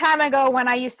 Long time ago when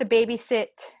I used to babysit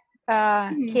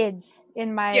kids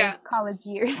in my college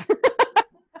years.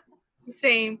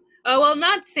 Same. Well,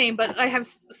 not same, but I have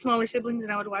smaller siblings,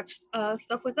 and I would watch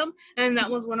stuff with them, and that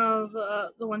was one of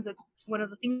the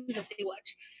things that they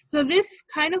watch. So this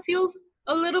kind of feels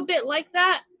a little bit like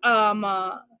that,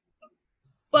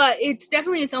 but it's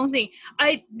definitely its own thing.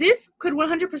 This could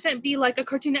 100% be like a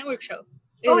Cartoon Network show.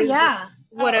 Oh yeah.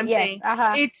 What I'm saying.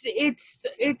 Uh-huh. It's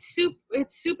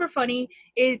super funny.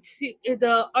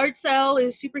 The art style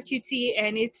is super cutesy,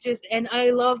 and I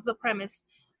love the premise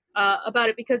about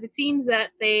it, because it seems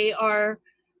that they are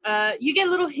you get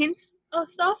little hints of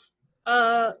stuff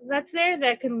that's there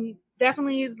that can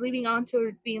definitely is leading on to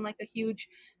it being like a huge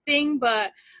thing,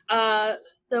 but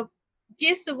the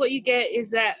gist of what you get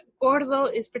is that Gordo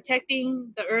is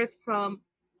protecting the Earth from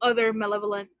other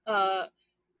malevolent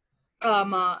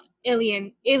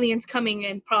aliens coming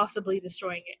and possibly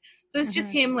destroying it. So it's just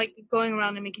him like going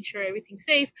around and making sure everything's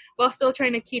safe while still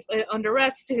trying to keep it under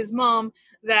wraps to his mom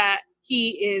that he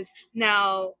is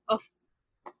now a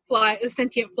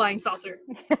sentient flying saucer.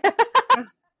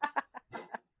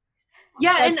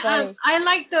 Yeah, and I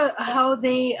like how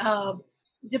they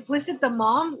duplicate the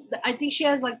mom. I think she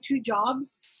has like 2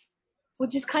 jobs,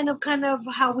 which is kind of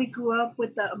how we grew up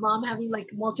with the mom having like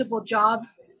multiple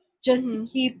jobs just to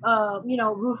keep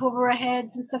roof over our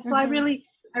heads and stuff. So I really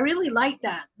like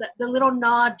that, the little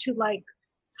nod to like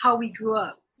how we grew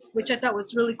up, which I thought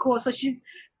was really cool. So she's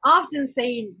often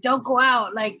saying, don't go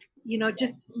out, like,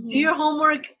 just do your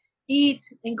homework, eat,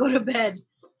 and go to bed.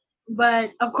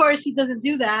 But of course he doesn't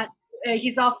do that.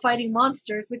 He's off fighting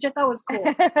monsters, which I thought was cool.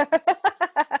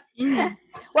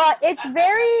 Well, it's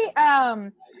very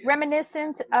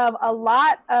reminiscent of a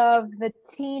lot of the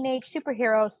teenage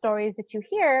superhero stories that you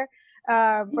hear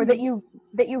or that you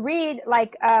read,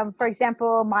 like for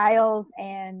example, Miles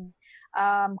and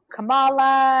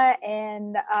Kamala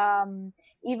and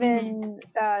even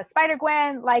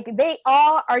Spider-Gwen. Like, they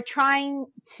all are trying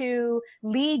to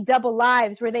lead double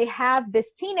lives where they have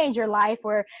this teenager life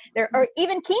or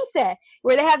even Quince,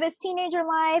 where they have this teenager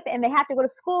life and they have to go to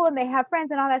school and they have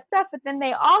friends and all that stuff, but then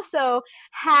they also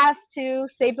have to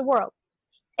save the world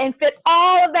and fit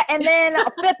all of that, and then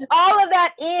fit all of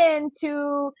that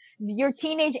into your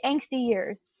teenage angsty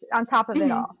years on top of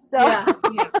it all. So yeah.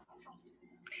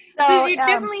 So it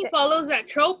definitely follows that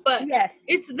trope, but yes,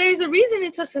 there's a reason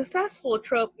it's a successful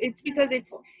trope. It's because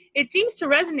it seems to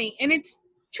resonate and it's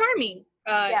charming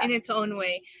in its own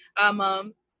way.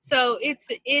 So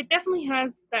it definitely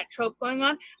has that trope going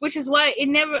on, which is why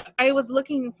I was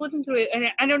flipping through it, and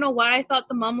I don't know why I thought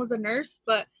the mom was a nurse,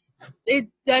 but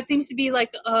that seems to be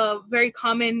like a very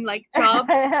common like job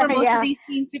for most of these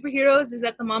teen superheroes, is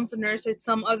that the mom's a nurse or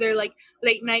some other like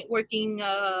late night working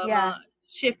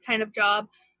shift kind of job.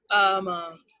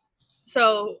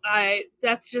 So I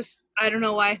don't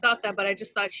know why I thought that, but I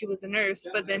just thought she was a nurse.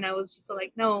 But then I was just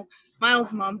like, no,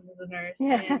 Miles' mom's is a nurse,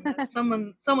 and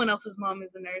someone else's mom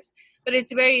is a nurse. But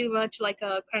it's very much like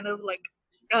a kind of like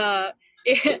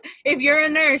if you're a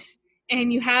nurse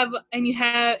and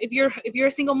if you're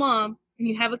a single mom and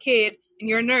you have a kid and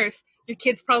you're a nurse, your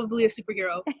kid's probably a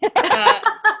superhero.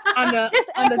 On the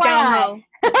down low.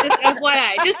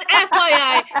 Just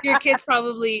FYI, your kid's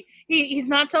probably he's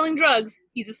not selling drugs.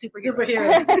 He's a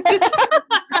superhero.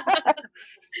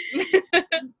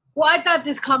 Well, I thought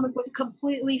this comic was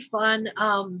completely fun.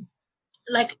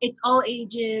 Like, it's all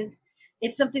ages.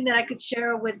 It's something that I could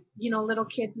share with little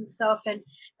kids and stuff. And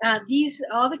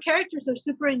all the characters are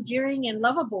super endearing and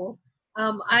lovable.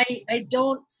 I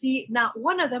don't see not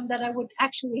one of them that I would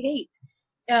actually hate,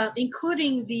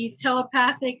 including the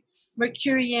telepathic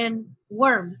Mercurian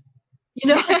worm. you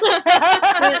know. But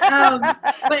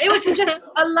it was just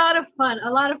a lot of fun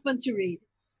to read.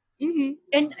 Mm-hmm.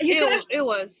 And you can actually, it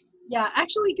was. yeah,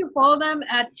 actually you can follow them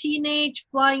at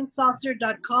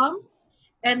teenageflyingsaucer.com,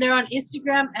 and they're on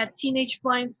Instagram at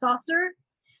teenageflyingsaucer.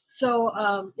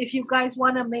 So if you guys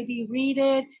want to maybe read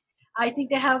it, I think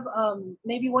they have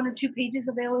maybe 1 or 2 pages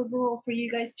available for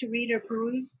you guys to read or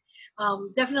peruse.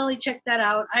 Definitely check that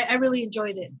out. I really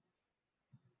enjoyed it.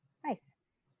 Nice.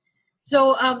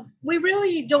 So we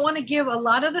really don't want to give a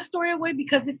lot of the story away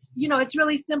because it's, you know, it's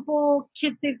really simple.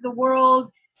 Kid saves the world,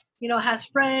 you know, has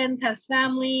friends, has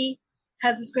family,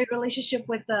 has this great relationship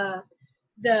with the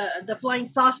flying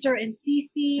saucer and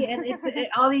Cece, and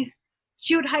all these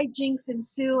cute hijinks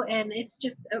ensue, and it's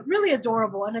just really an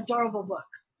adorable book.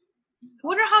 I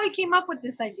wonder how he came up with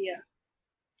this idea.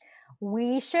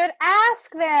 We should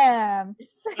ask them.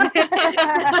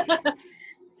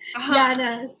 Yeah,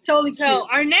 no, it's totally cute. So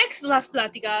our next Las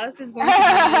Platicas is going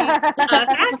to be us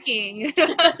asking.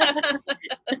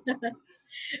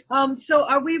 So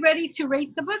are we ready to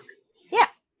rate the book? Yeah.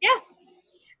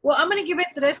 Well, I'm gonna give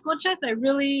it 3 conchas. I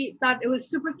really thought it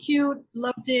was super cute.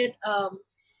 Loved it.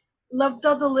 Loved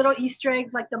all the little Easter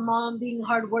eggs, like the mom being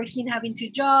hardworking, having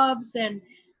 2 jobs, and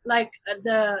like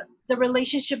the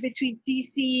relationship between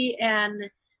Cece and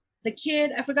the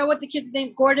kid. I forgot what the kid's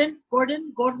name. Gordo el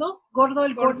Gordo.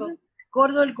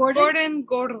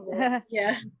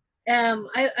 Yeah.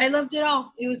 I loved it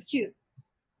all. It was cute.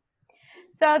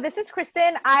 So this is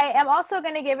Kristen. I am also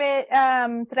going to give it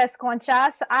 3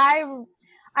 conchas.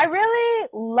 I really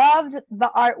loved the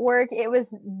artwork. It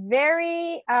was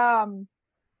very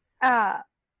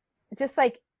just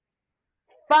like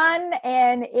fun,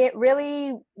 and it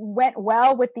really went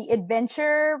well with the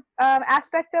adventure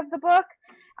aspect of the book.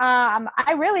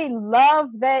 I really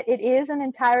love that it is an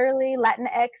entirely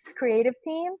Latinx creative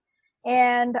team,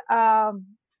 and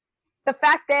the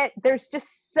fact that there's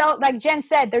just so, like Jen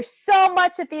said, there's so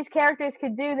much that these characters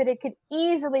could do that it could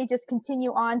easily just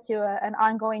continue on to an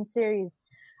ongoing series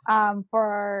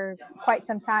for quite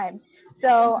some time.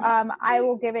 So I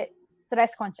will give it 3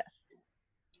 conchas.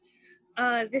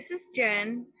 This is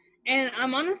Jen, and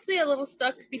I'm honestly a little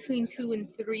stuck between 2 and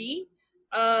 3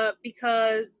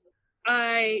 because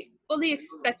I fully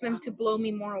expect them to blow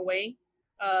me more away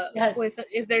Yes. with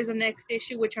if there's a next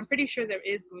issue, which I'm pretty sure there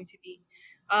is going to be.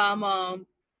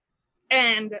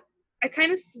 And I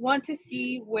kind of want to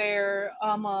see where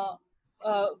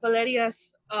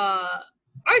Valeria's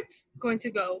art's going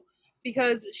to go,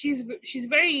 because she's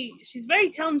very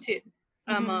talented.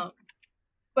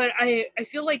 But I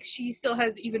feel like she still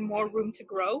has even more room to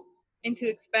grow and to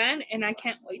expand, and I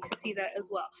can't wait to see that as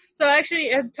well. So actually,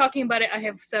 as talking about it, I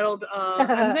have settled.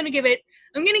 I'm gonna give it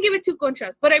 2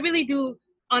 conchas, but I really do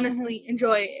honestly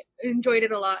enjoyed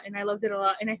it a lot, and I loved it a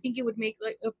lot, and I think it would make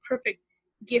like a perfect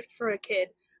gift for a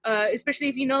kid, especially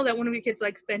if you know that one of your kids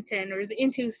likes Ben 10 or is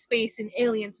into space and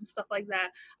aliens and stuff like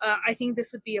that. I think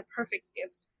this would be a perfect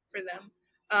gift for them.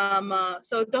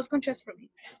 So 2 conchas for me.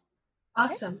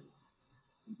 Awesome.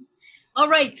 All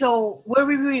right, so we're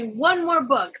reviewing one more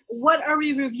book. What are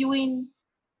we reviewing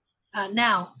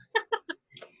now?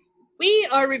 We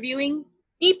are reviewing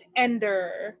Deep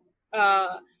Ender,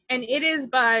 and it is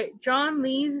by John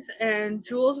Lees and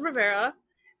Jules Rivera.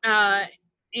 And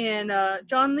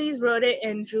John Lees wrote it,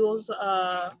 and Jules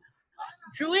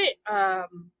drew it,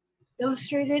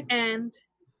 Illustrated. and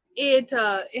it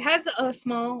has a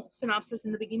small synopsis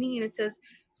in the beginning, and it says,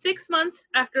 6 months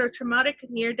after a traumatic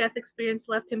near-death experience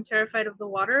left him terrified of the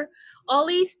water,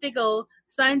 Ollie Stigl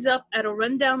signs up at a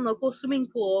rundown local swimming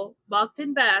pool,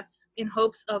 Bogton Baths, in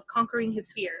hopes of conquering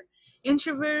his fear.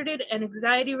 Introverted and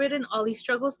anxiety-ridden, Ollie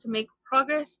struggles to make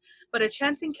progress, but a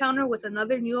chance encounter with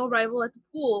another new arrival at the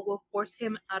pool will force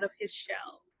him out of his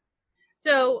shell.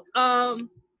 So,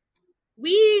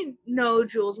 we know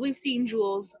Jules. We've seen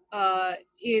Jules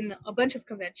in a bunch of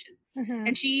conventions,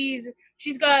 and she's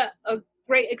got a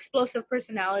great explosive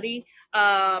personality,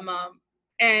 and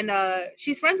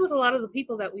she's friends with a lot of the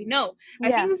people that we know.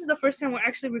 I think this is the first time we're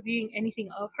actually reviewing anything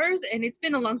of hers, and it's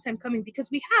been a long time coming because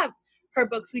we have her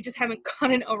books, we just haven't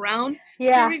gotten around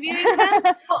to reviewing them.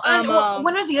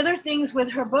 One of the other things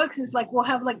with her books is like we'll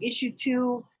have like issue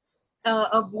 2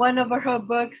 of one of her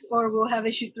books, or we'll have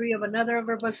issue 3 of another of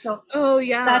her books. So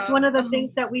that's one of the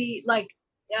things that we like.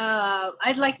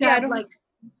 I'd like to have like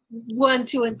 1,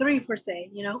 2, and 3 per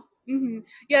se, you know.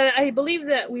 Yeah, I believe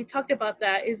that we talked about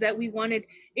that, is that we wanted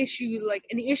issue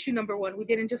number 1. We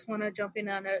didn't just want to jump in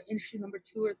on an issue number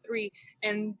 2 or 3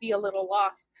 and be a little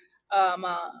lost.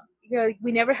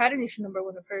 We never had an issue number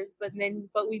 1 of hers, but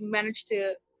we managed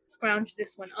to scrounge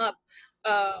this one up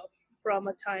from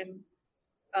a time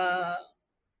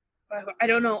I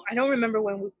don't know. I don't remember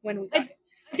when we got it.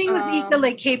 I think it was East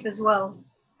LA Cape as well.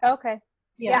 Okay.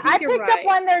 Yeah, I picked up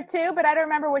one there too, but I don't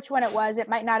remember which one it was. It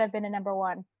might not have been a number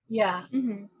one. Yeah.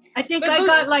 Mm-hmm. I think I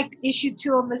got like issue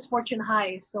 2 of Misfortune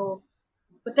High, so,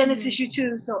 but then it's issue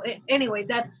 2. So anyway,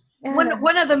 that's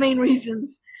one of the main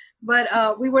reasons.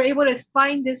 But we were able to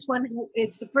find this one.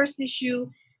 It's the first issue,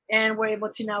 and we're able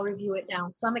to now review it now.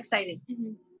 So I'm excited.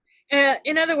 Mm-hmm.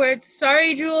 In other words,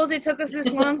 sorry, Jules, it took us this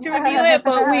long to review it,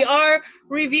 but we are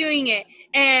reviewing it.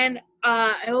 And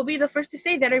I will be the first to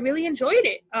say that I really enjoyed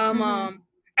it.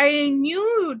 I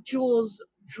knew Jules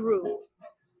drew.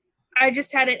 I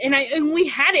just had it, and we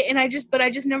had it, but I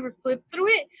just never flipped through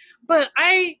it. But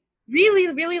I really,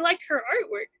 really liked her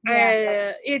artwork.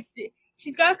 Yeah,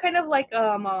 she's got kind of like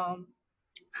oh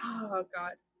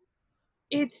god,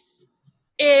 it's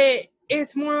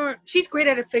more. She's great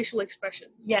at facial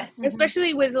expressions. Yes,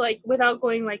 especially with like without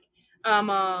going like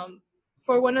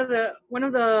for one of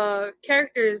the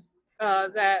characters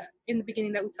that in the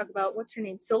beginning that we talked about. What's her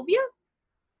name? Sylvia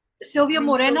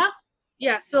Morena.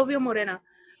 Yeah, Sylvia Morena.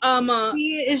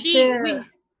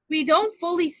 We don't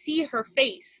fully see her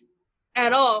face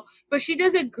at all, but she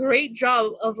does a great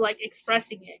job of like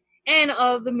expressing it, and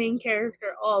of the main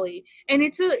character Ollie. And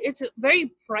it's a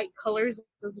very bright colors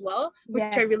as well,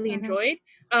 which I really enjoyed.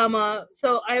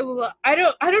 So I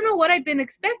don't know what I've been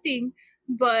expecting,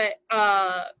 but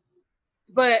I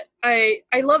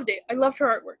loved it. I loved her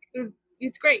artwork.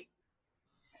 It's great.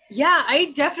 Yeah,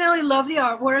 I definitely love the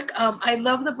artwork. I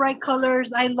love the bright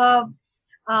colors. I love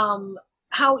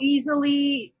how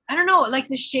easily, I don't know, like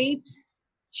the shapes.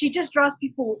 She just draws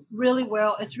people really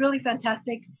well. It's really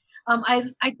fantastic.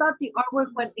 I thought the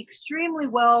artwork went extremely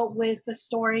well with the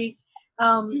story.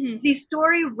 The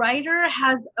story writer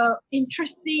has a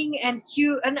interesting and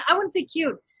cute, and I wouldn't say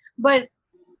cute, but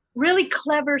really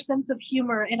clever sense of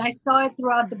humor, and I saw it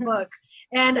throughout the book.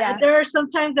 And there are some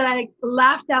times that I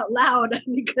laughed out loud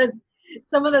because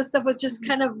some of the stuff was just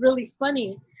kind of really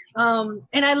funny.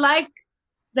 And I like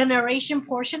the narration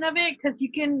portion of it because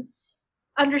you can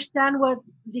understand what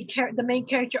the main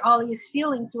character Ollie is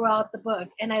feeling throughout the book,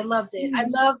 and I loved it. I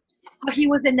loved how he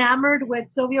was enamored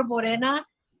with Sylvia Morena,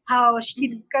 how he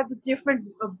described the different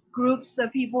groups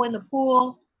of people in the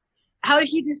pool, how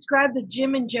he described the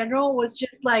gym in general was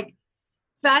just like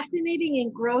fascinating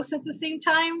and gross at the same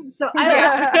time. So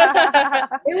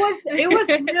it was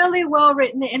really well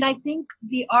written, and I think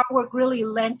the artwork really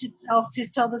lent itself to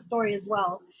tell the story as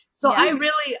well. So I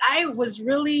was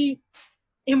really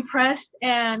impressed,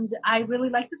 and I really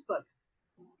like this book.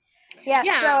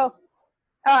 So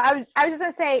I was just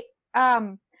gonna say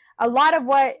a lot of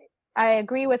what I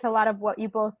agree with, a lot of what you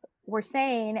both were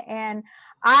saying, and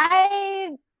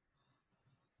I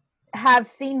have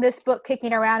seen this book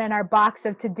kicking around in our box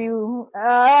of to do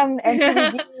and to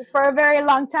review for a very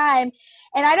long time,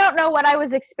 and I don't know what I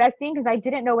was expecting because I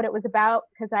didn't know what it was about,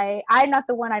 because I'm not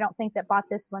the one, I don't think, that bought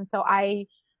this one, so I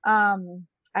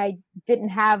didn't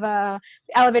have a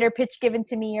elevator pitch given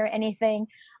to me or anything,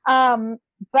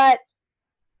 but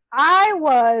I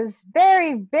was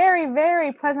very, very,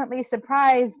 very pleasantly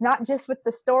surprised, not just with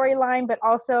the storyline, but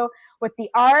also with the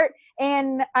art.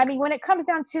 And I mean, when it comes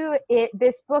down to it,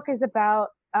 this book is about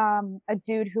a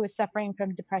dude who is suffering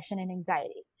from depression and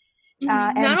anxiety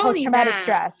and post-traumatic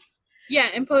stress. Yeah,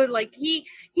 and like he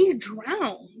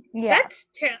drowned. Yeah,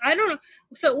 I don't know.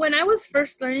 So when I was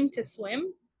first learning to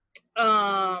swim,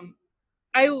 my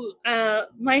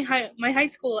high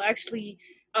school actually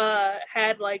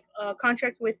had like a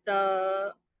contract with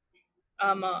the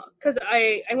because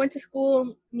I went to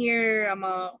school near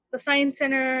the Science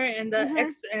Center and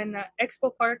the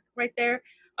Expo Park right there,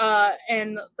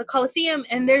 and the Coliseum,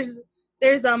 and there's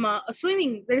a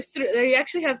swimming. They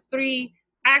actually have 3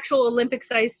 actual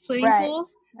Olympic-sized swimming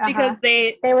pools because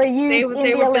they were used in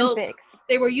the Olympics.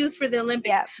 They were used for the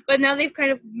Olympics, but now they've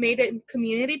kind of made it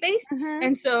community-based,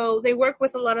 and so they work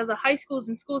with a lot of the high schools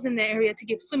and schools in the area to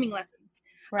give swimming lessons.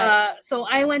 So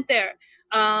I went there,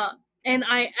 and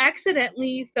I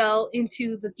accidentally fell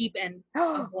into the deep end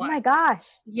of one. Oh my gosh!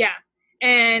 Yeah,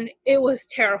 and it was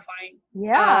terrifying.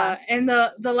 Yeah, and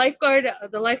the lifeguard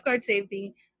saved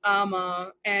me.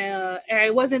 And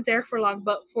I wasn't there for long,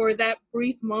 but for that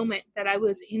brief moment that I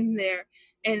was in there,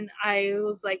 and I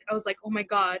was like, oh my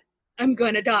god, I'm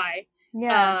gonna die.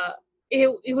 Yeah.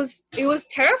 It was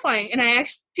terrifying, and I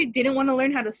actually didn't want to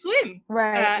learn how to swim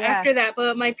after that.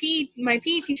 But my PE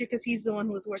teacher, because he's the one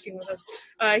who was working with us,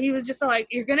 he was just like,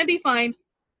 "You're gonna be fine.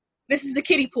 This is the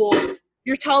kiddie pool.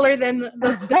 You're taller than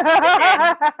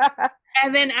the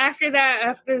And then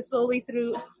after slowly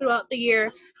throughout the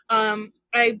year,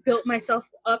 I built myself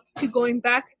up to going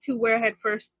back to where I had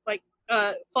first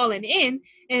fallen in,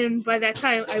 and by that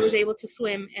time I was able to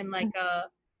swim and like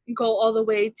go all the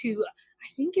way to, I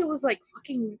think it was like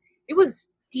it was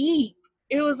deep.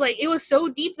 It was so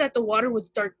deep that the water was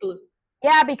dark blue.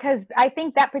 Yeah, because I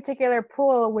think that particular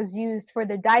pool was used for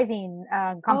the diving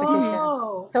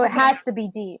competition, so it has to be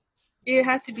deep. It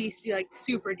has to be like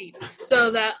super deep.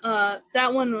 So that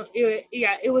one,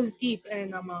 it was deep,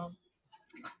 and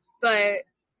but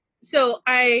so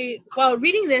while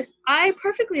reading this, I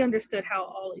perfectly understood how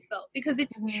Ollie felt, because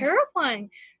it's terrifying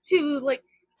to, like,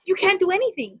 you can't do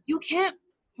anything, you can't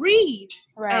breathe.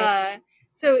 Right.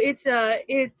 So it's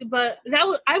but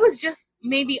I was just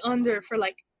maybe under for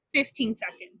like 15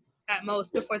 seconds at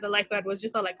most before the lifeguard was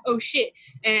just all like, oh shit,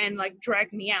 and like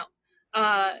dragged me out.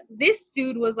 This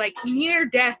dude was like near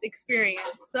death experience,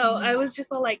 so I was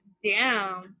just all like,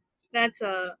 damn, that's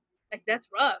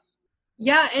rough.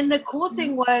 Yeah, and the cool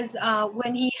thing was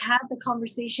when he had the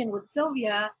conversation with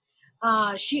Sylvia,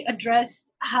 she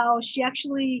addressed how she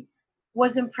actually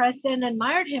was impressed and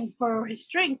admired him for his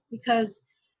strength, because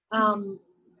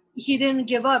he didn't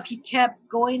give up. He kept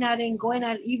going at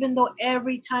it, even though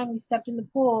every time he stepped in the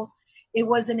pool, it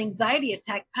was an anxiety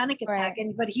attack, panic attack.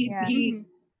 Right. But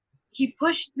he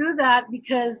pushed through that,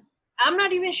 because I'm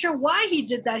not even sure why he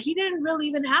did that. He didn't really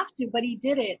even have to, but he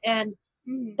did it. And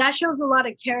that shows a lot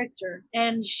of character.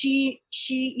 And she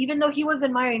even though he was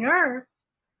admiring her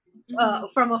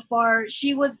from afar,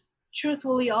 she was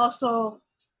truthfully also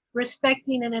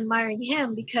respecting and admiring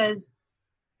him, because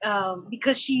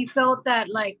she felt that,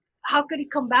 like, how could he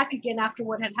come back again after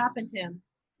what had happened to him?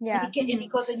 Yeah. And he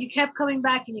goes, and you kept coming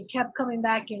back, and you kept coming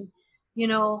back, and you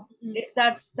know,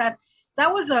 that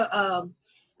was a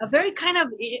very kind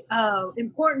of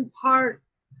important part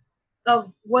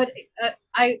of what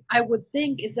I would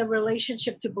think is a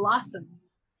relationship to blossom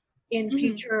in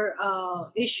future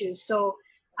issues. So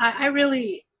I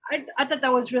thought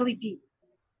that was really deep.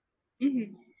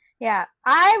 Yeah,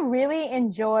 I really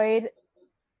enjoyed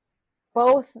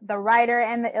both the writer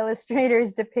and the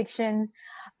illustrator's depictions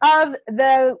of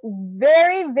the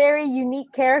very, very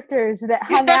unique characters that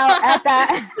hung out at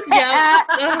that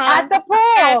at the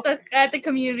pool, at the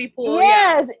community pool.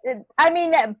 Yes, I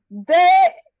mean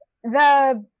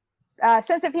the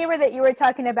sense of humor that you were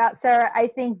talking about, Sarah, I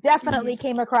think definitely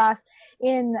came across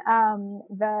in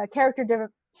the character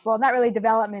well, not really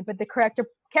development, but the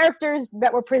characters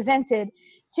that were presented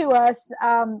to us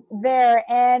there.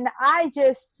 And I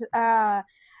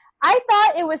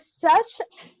thought it was such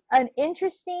an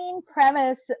interesting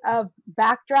premise of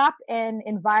backdrop and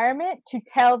environment to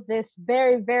tell this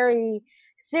very, very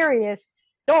serious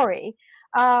story.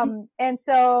 And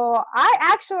so I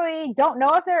actually don't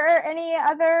know if there are any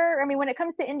other, I mean, when it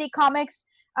comes to indie comics,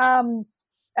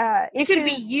 it could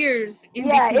be years.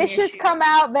 Issues come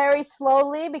out very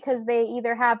slowly because they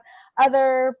either have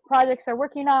other projects they're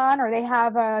working on, or they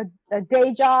have a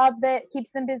day job that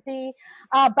keeps them busy.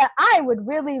 But I would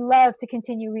really love to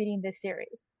continue reading this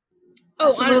series. Oh,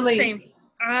 absolutely. Same.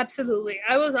 Absolutely.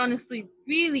 I was honestly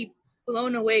really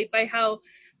blown away by how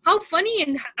funny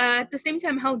and at the same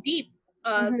time how deep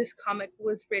this comic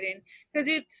was written, because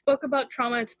it spoke about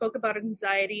trauma, it spoke about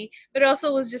anxiety, but it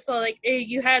also was just like, hey,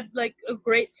 you had like a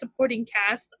great supporting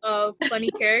cast of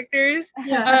funny characters.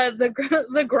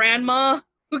 The grandma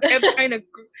who kept trying to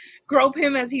grope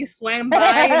him as he swam by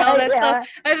and all that stuff.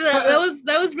 I thought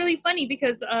that was really funny,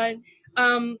 because I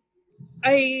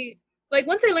like,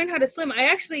 once I learned how to swim, I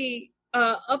actually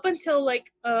up until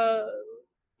like 2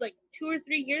 or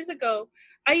 3 years ago,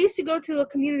 I used to go to a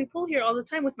community pool here all the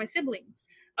time with my siblings.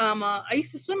 I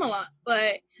used to swim a lot,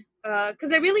 but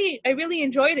because I really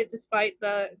enjoyed it, despite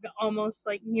the almost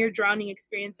like near drowning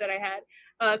experience that I had,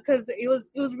 because it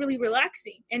was really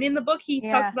relaxing. And in the book, he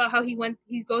talks about how he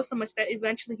goes so much that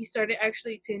eventually he started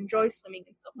actually to enjoy swimming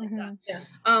and stuff like that. Yeah.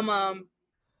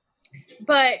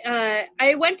 But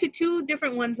I went to 2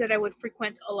 different ones that I would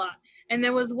frequent a lot, and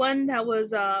there was one that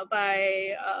was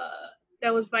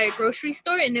by a grocery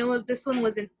store, and this one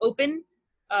was an open,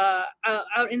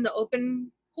 out in the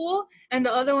open pool, and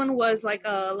the other one was like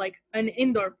an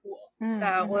indoor pool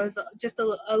that was just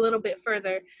a little bit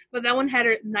further, but that one had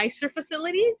nicer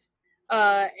facilities,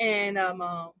 and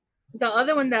the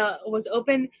other one that was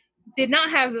open did not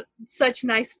have such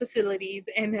nice facilities,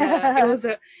 and it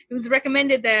was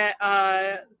recommended that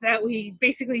that we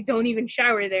basically don't even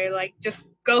shower there, like just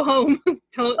go home.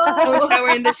 don't shower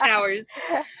in the showers.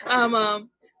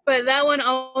 But that one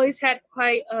always had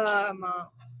quite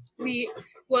me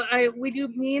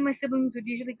and my siblings would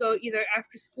usually go either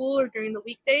after school or during the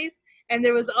weekdays, and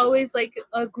there was always like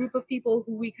a group of people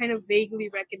who we kind of vaguely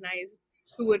recognized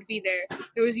who would be there.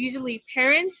 There was usually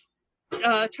parents,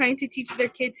 trying to teach their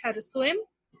kids how to swim,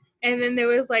 and then there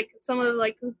was like some of the,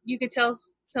 like, you could tell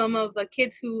some of the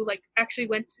kids who like actually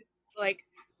went to like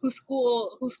whose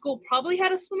school probably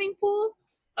had a swimming pool,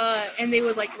 and they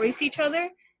would like race each other,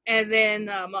 and then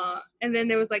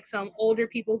there was like some older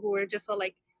people who were just all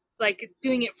like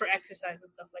doing it for exercise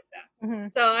and stuff like that. Mm-hmm.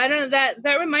 So I don't know,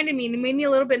 that reminded me, and it made me a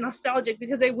little bit nostalgic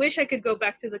because I wish I could go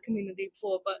back to the community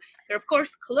pool, but they're of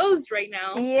course closed right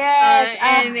now. Yes.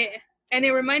 And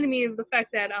it reminded me of the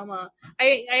fact that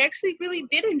I actually really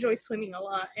did enjoy swimming a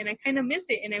lot, and I kind of miss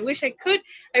it, and I wish I could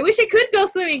go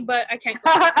swimming, but I can't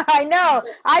go. I know.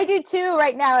 I do too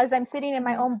right now as I'm sitting in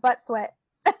my own butt sweat.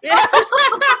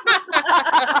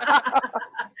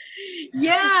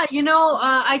 Yeah,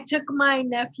 I took my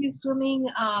nephew swimming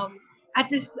at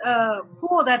this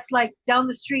pool that's like down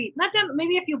the street, not down,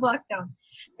 maybe a few blocks down.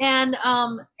 And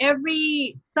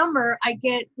every summer I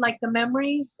get like the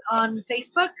memories on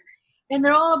Facebook, and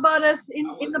they're all about us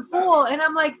in the pool, and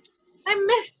I'm like, I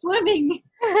miss swimming.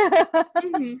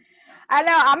 Mm-hmm. I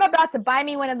know. I'm about to buy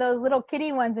me one of those little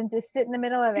kitty ones and just sit in the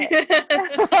middle of it.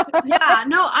 Yeah,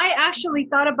 no, I actually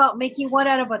thought about making one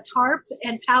out of a tarp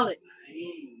and pallet.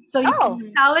 So you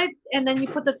put pallets, and then you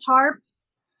put the tarp,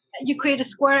 you create a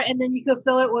square, and then you could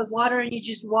fill it with water, and you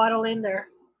just waddle in there.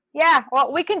 Yeah,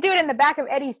 well, we can do it in the back of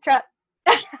Eddie's truck.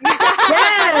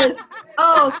 Yes.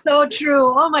 Oh, so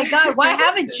true. Oh my God, why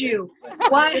haven't you?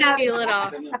 Why haven't Scale it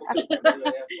off.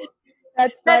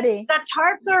 That's funny. The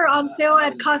tarps are on sale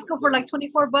at Costco for like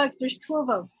 $24. There's 2 of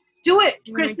them. Do it,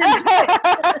 Kristen. Do it.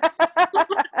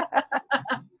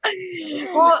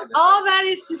 Well, all that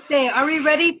is to say, are we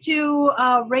ready to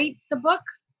rate the book?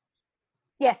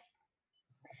 Yes.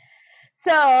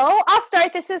 So I'll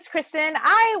start. This is Kristen.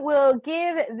 I will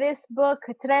give this book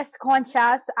Tres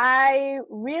Conchas. I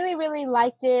really, really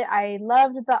liked it. I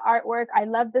loved the artwork. I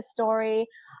loved the story.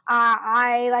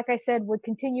 I, like I said, would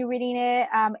continue reading it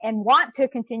and want to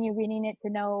continue reading it to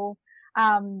know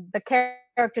the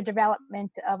character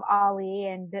development of Ollie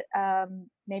and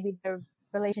maybe the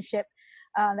relationship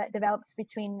that develops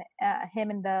between him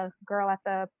and the girl at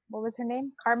the, what was her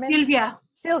name? Carmen? Sylvia.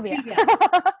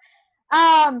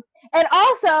 And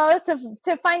also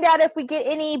to find out if we get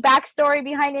any backstory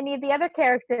behind any of the other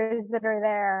characters that are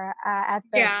there at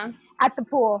the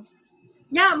pool.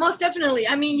 Yeah, most definitely.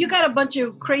 I mean, you got a bunch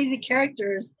of crazy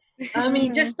characters. I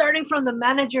mean, just starting from the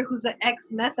manager who's an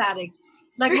ex-meth addict.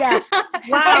 Like, Yeah.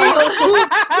 wow.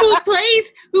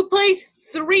 who plays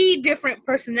 3 different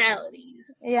personalities.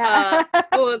 Yeah.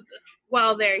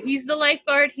 While there, he's the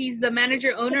lifeguard, he's the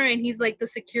manager owner, and he's like the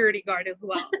security guard as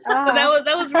well. Uh-huh. So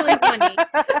that was really funny.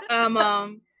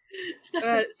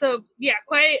 So yeah,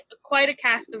 quite a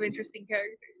cast of interesting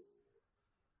characters.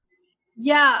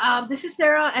 Yeah, this is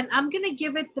Sarah, and I'm gonna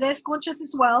give it Tres Conchas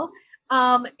as well.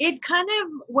 It kind of,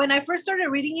 when I first started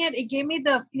reading it, it gave me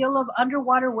the feel of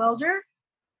Underwater Welder.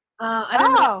 I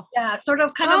don't know. Yeah, sort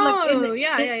of, kind of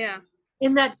like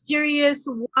in that serious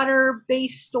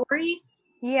water-based story.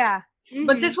 Yeah. Mm-hmm.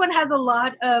 But this one has a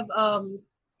lot of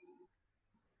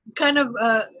kind of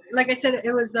like I said,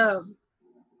 it was the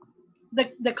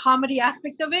comedy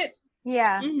aspect of it.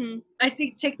 Yeah. Mm-hmm. I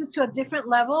think takes it to a different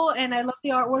level, and I love the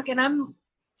artwork, and I'm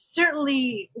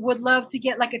certainly would love to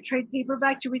get like a trade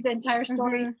paperback to read the entire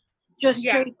story, just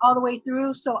straight all the way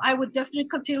through. So I would definitely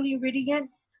continue reading it.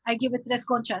 I give it Tres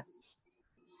Conchas.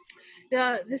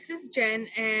 This is Jen,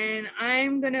 and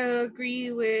I'm gonna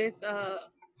agree with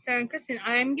Sarah and Kristen.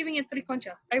 I'm giving it 3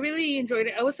 conchas. I really enjoyed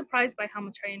it. I was surprised by how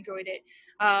much I enjoyed it,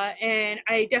 and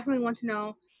I definitely want to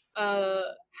know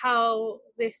how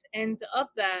this ends up.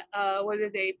 That whether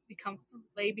they become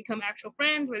actual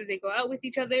friends, whether they go out with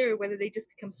each other, or whether they just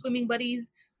become swimming buddies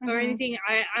or anything.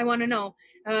 I want to know.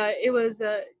 It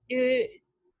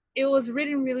was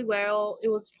written really well. It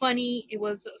was funny. It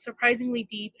was surprisingly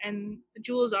deep, and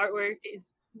Jules' artwork is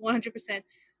 100%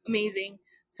 amazing.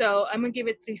 So I'm gonna give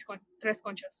it tres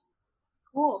conchas.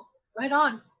 Cool. Right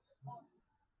on.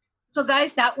 So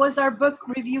guys, that was our book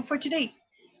review for today.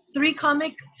 3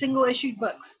 comic single-issued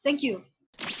books. Thank you.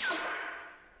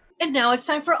 And now it's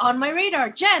time for On My Radar.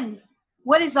 Jen,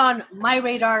 what is on my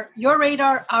radar, your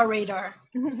radar, our radar?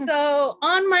 So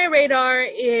On My Radar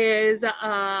is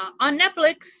on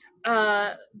Netflix.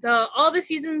 All the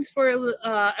seasons for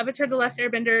Avatar: The Last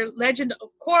Airbender, Legend of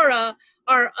Korra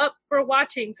are up for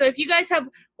watching. So if you guys have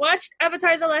watched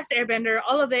Avatar: The Last Airbender,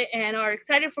 all of it, and are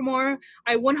excited for more,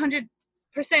 I 100%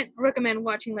 recommend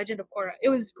watching Legend of Korra. It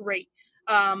was great.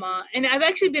 And I've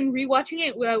actually been rewatching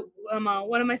it.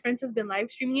 One of my friends has been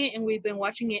live streaming it, and we've been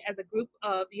watching it as a group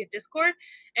via Discord.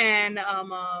 And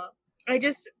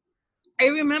I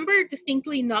remember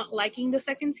distinctly not liking the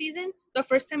second season the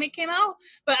first time it came out,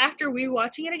 but after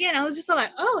rewatching it again, I was just like,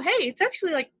 oh, hey, it's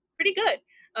actually like pretty good.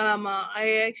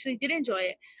 I actually did enjoy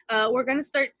it. We're gonna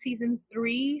start season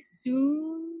 3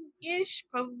 soon-ish,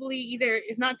 probably either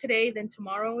if not today, then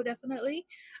tomorrow, definitely.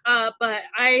 But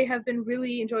I have been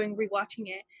really enjoying rewatching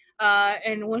it,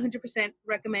 and 100%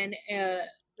 recommend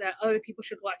that other people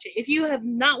should watch it. If you have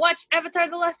not watched Avatar: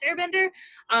 The Last Airbender,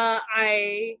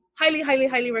 I highly, highly,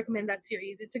 highly recommend that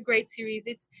series. It's a great series.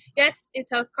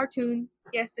 It's a cartoon.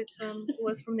 Yes, it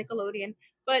was from Nickelodeon,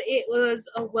 but it was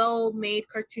a well-made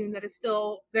cartoon that is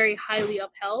still very highly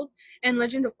upheld. And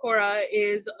Legend of Korra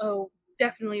is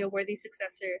definitely a worthy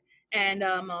successor, and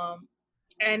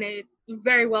it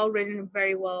very well written and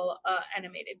very well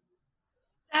animated.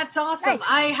 That's awesome. Nice.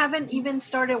 I haven't even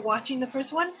started watching the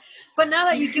first one, but now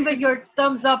that you give it your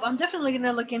thumbs up, I'm definitely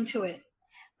gonna look into it.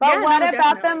 But Yeah, what no,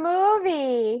 about the definitely.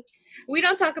 movie? We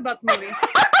don't talk about the movie.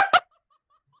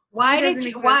 Why It did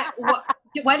doesn't you exist.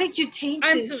 why did you taint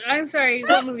this? I'm sorry.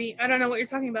 What movie? I don't know what you're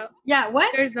talking about. Yeah,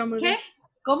 what? There's no movie. ¿Qué?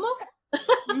 ¿Cómo?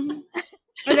 Mhm.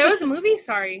 Oh, there was a movie?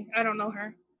 Sorry, I don't know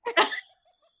her.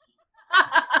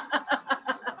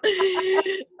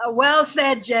 Well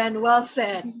said, Jen. Well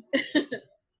said.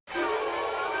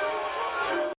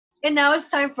 And now it's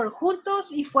time for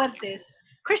Juntos y Fuertes.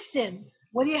 Kristen,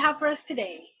 what do you have for us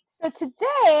today? So today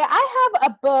I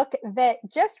have a book that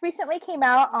just recently came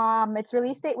out. Its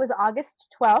release date was August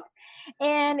 12th,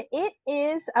 and it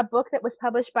is a book that was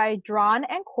published by Drawn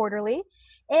and Quarterly.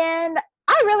 And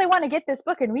I really want to get this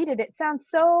book and read it. It sounds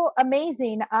so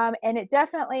amazing, and it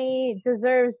definitely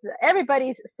deserves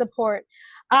everybody's support.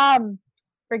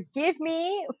 Forgive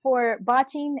me for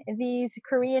botching these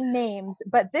Korean names,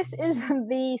 but this is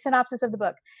the synopsis of the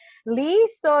book. Lee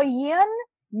So-yeon,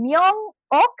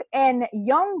 Myung-ok, and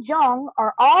Young-jung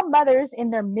are all mothers in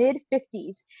their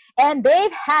mid-50s, and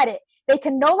they've had it. They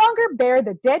can no longer bear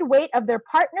the dead weight of their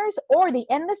partners or the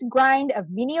endless grind of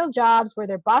menial jobs where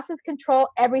their bosses control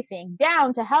everything,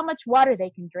 down to how much water they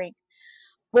can drink.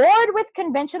 Bored with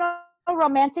conventional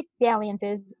romantic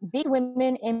dalliances, these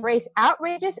women embrace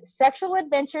outrageous sexual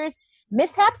adventures,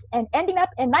 mishaps, and ending up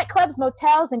in nightclubs,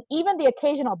 motels, and even the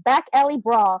occasional back alley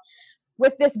brawl.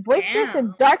 With this boisterous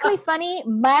and darkly funny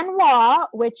manhwa,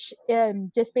 which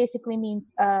just basically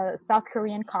means South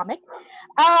Korean comic,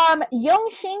 Young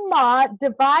Shin Ma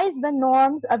devised the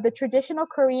norms of the traditional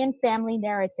Korean family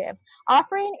narrative,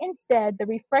 offering instead the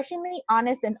refreshingly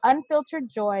honest and unfiltered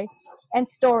joy and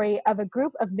story of a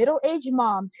group of middle-aged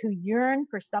moms who yearn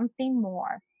for something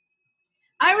more.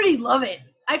 I already love it.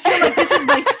 I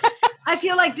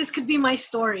feel like this could be my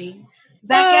story.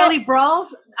 Back alley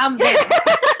brawls. I'm there.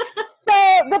 So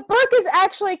the book is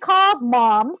actually called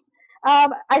Moms.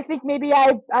 I think maybe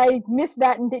I missed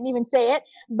that and didn't even say it,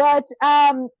 but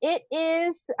it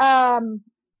is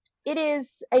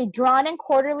a Drawn and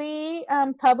Quarterly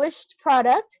published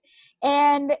product,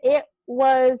 and it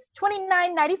was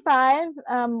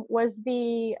 $29.95 was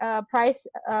the price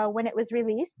when it was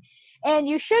released, and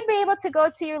you should be able to go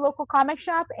to your local comic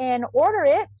shop and order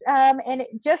it. And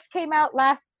it just came out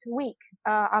last week,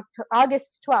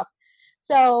 August 12th.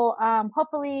 So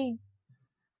hopefully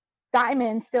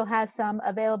Diamond still has some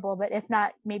available, but if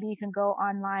not, maybe you can go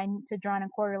online to Drawn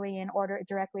and Quarterly and order it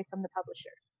directly from the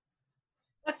publisher.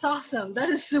 That's awesome. That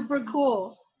is super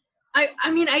cool.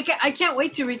 I mean, I can't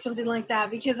wait to read something like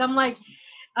that, because I'm like,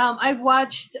 I've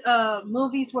watched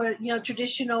movies where, you know,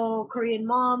 traditional Korean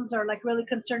moms are like really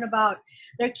concerned about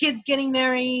their kids getting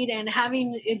married and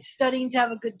studying to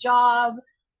have a good job,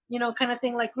 you know, kind of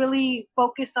thing, like really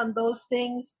focused on those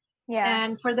things. Yeah.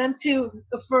 And for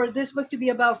this book to be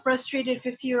about frustrated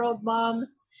 50-year-old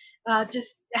moms,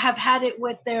 just have had it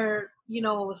with their, you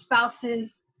know,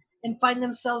 spouses and find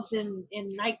themselves in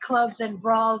nightclubs and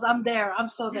brawls. I'm there. I'm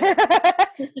so there.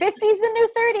 50's the new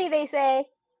 30, they say.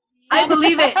 I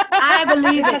believe it. I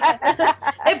believe it.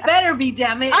 It better be,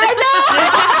 damn it. I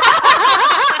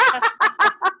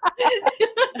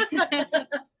know.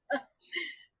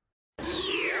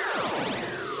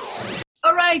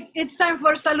 All right, it's time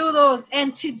for saludos.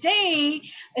 And today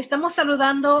estamos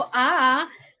saludando a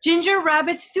Ginger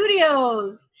Rabbit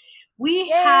Studios. We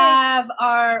had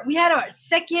our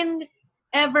second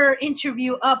ever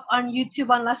interview up on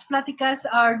YouTube on Las Platicas,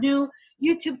 our new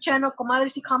YouTube channel,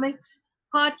 Comadres y Comics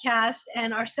podcast.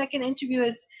 And our second interview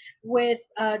is with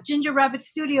Ginger Rabbit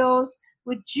Studios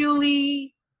with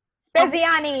Julie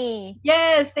Speziani.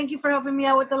 Yes, thank you for helping me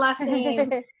out with the last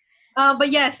name. But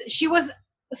yes, she was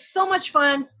so much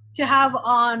fun to have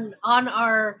on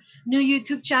our new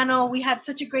YouTube channel. We had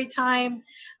such a great time.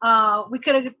 We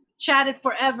could have chatted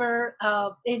forever,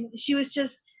 and she was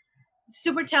just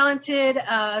super talented,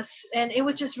 and it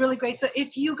was just really great. So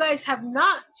if you guys have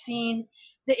not seen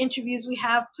the interviews we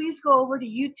have, please go over to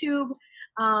YouTube,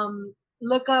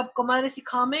 look up Comadres y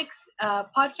Comics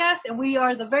podcast, and we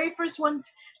are the very first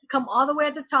ones to come all the way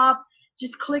at the top.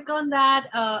 Just click on that,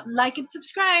 like and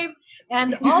subscribe,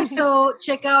 and also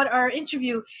check out our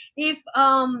interview. If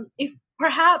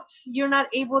perhaps you're not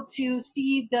able to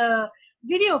see the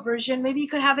video version, maybe you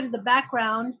could have it in the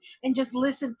background and just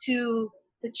listen to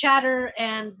the chatter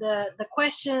and the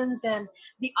questions and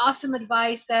the awesome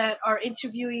advice that our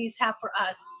interviewees have for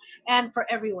us and for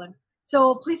everyone.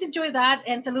 So please enjoy that,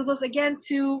 and saludos again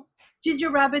to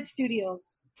Ginger Rabbit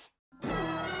Studios.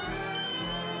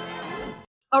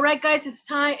 All right, guys, it's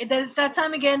time. It's that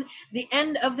time again, the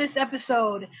end of this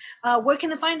episode. Where can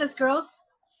they find us, girls?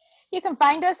 You can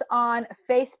find us on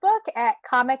Facebook at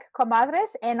Comic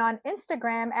Comadres and on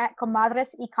Instagram at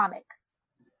Comadres y Comics.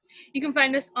 You can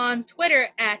find us on Twitter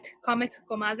at Comic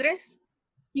Comadres.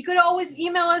 You could always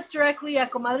email us directly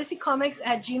at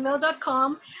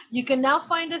comadresycomics@gmail.com. You can now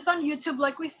find us on YouTube,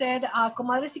 like we said,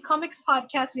 Comadres y Comics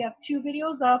podcast. We have 2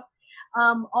 videos up.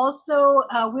 Also,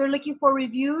 we're looking for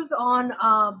reviews on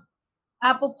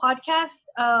Apple Podcasts,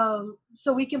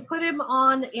 so we can put them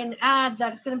on an ad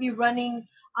that's going to be running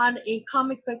on a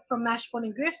comic book from Mashbone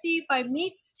and Grifty, 5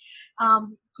 Meats.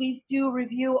 Please do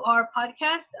review our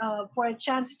podcast for a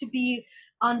chance to be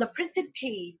on the printed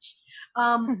page.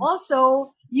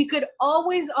 Also, you could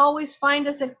always find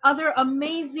us in other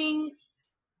amazing,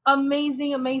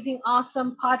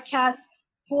 awesome podcasts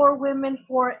for women,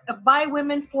 by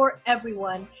women, for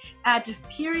everyone at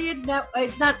Period Net.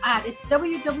 It's not at, it's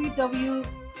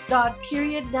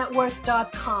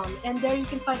www.periodnetwork.com, and there you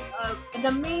can find an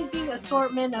amazing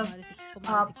assortment of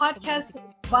podcasts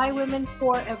by women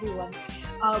for everyone.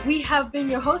 We have been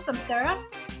your hosts. I'm Sarah.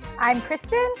 I'm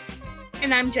Kristen.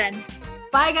 And I'm Jen.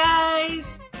 Bye, guys.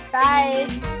 Bye.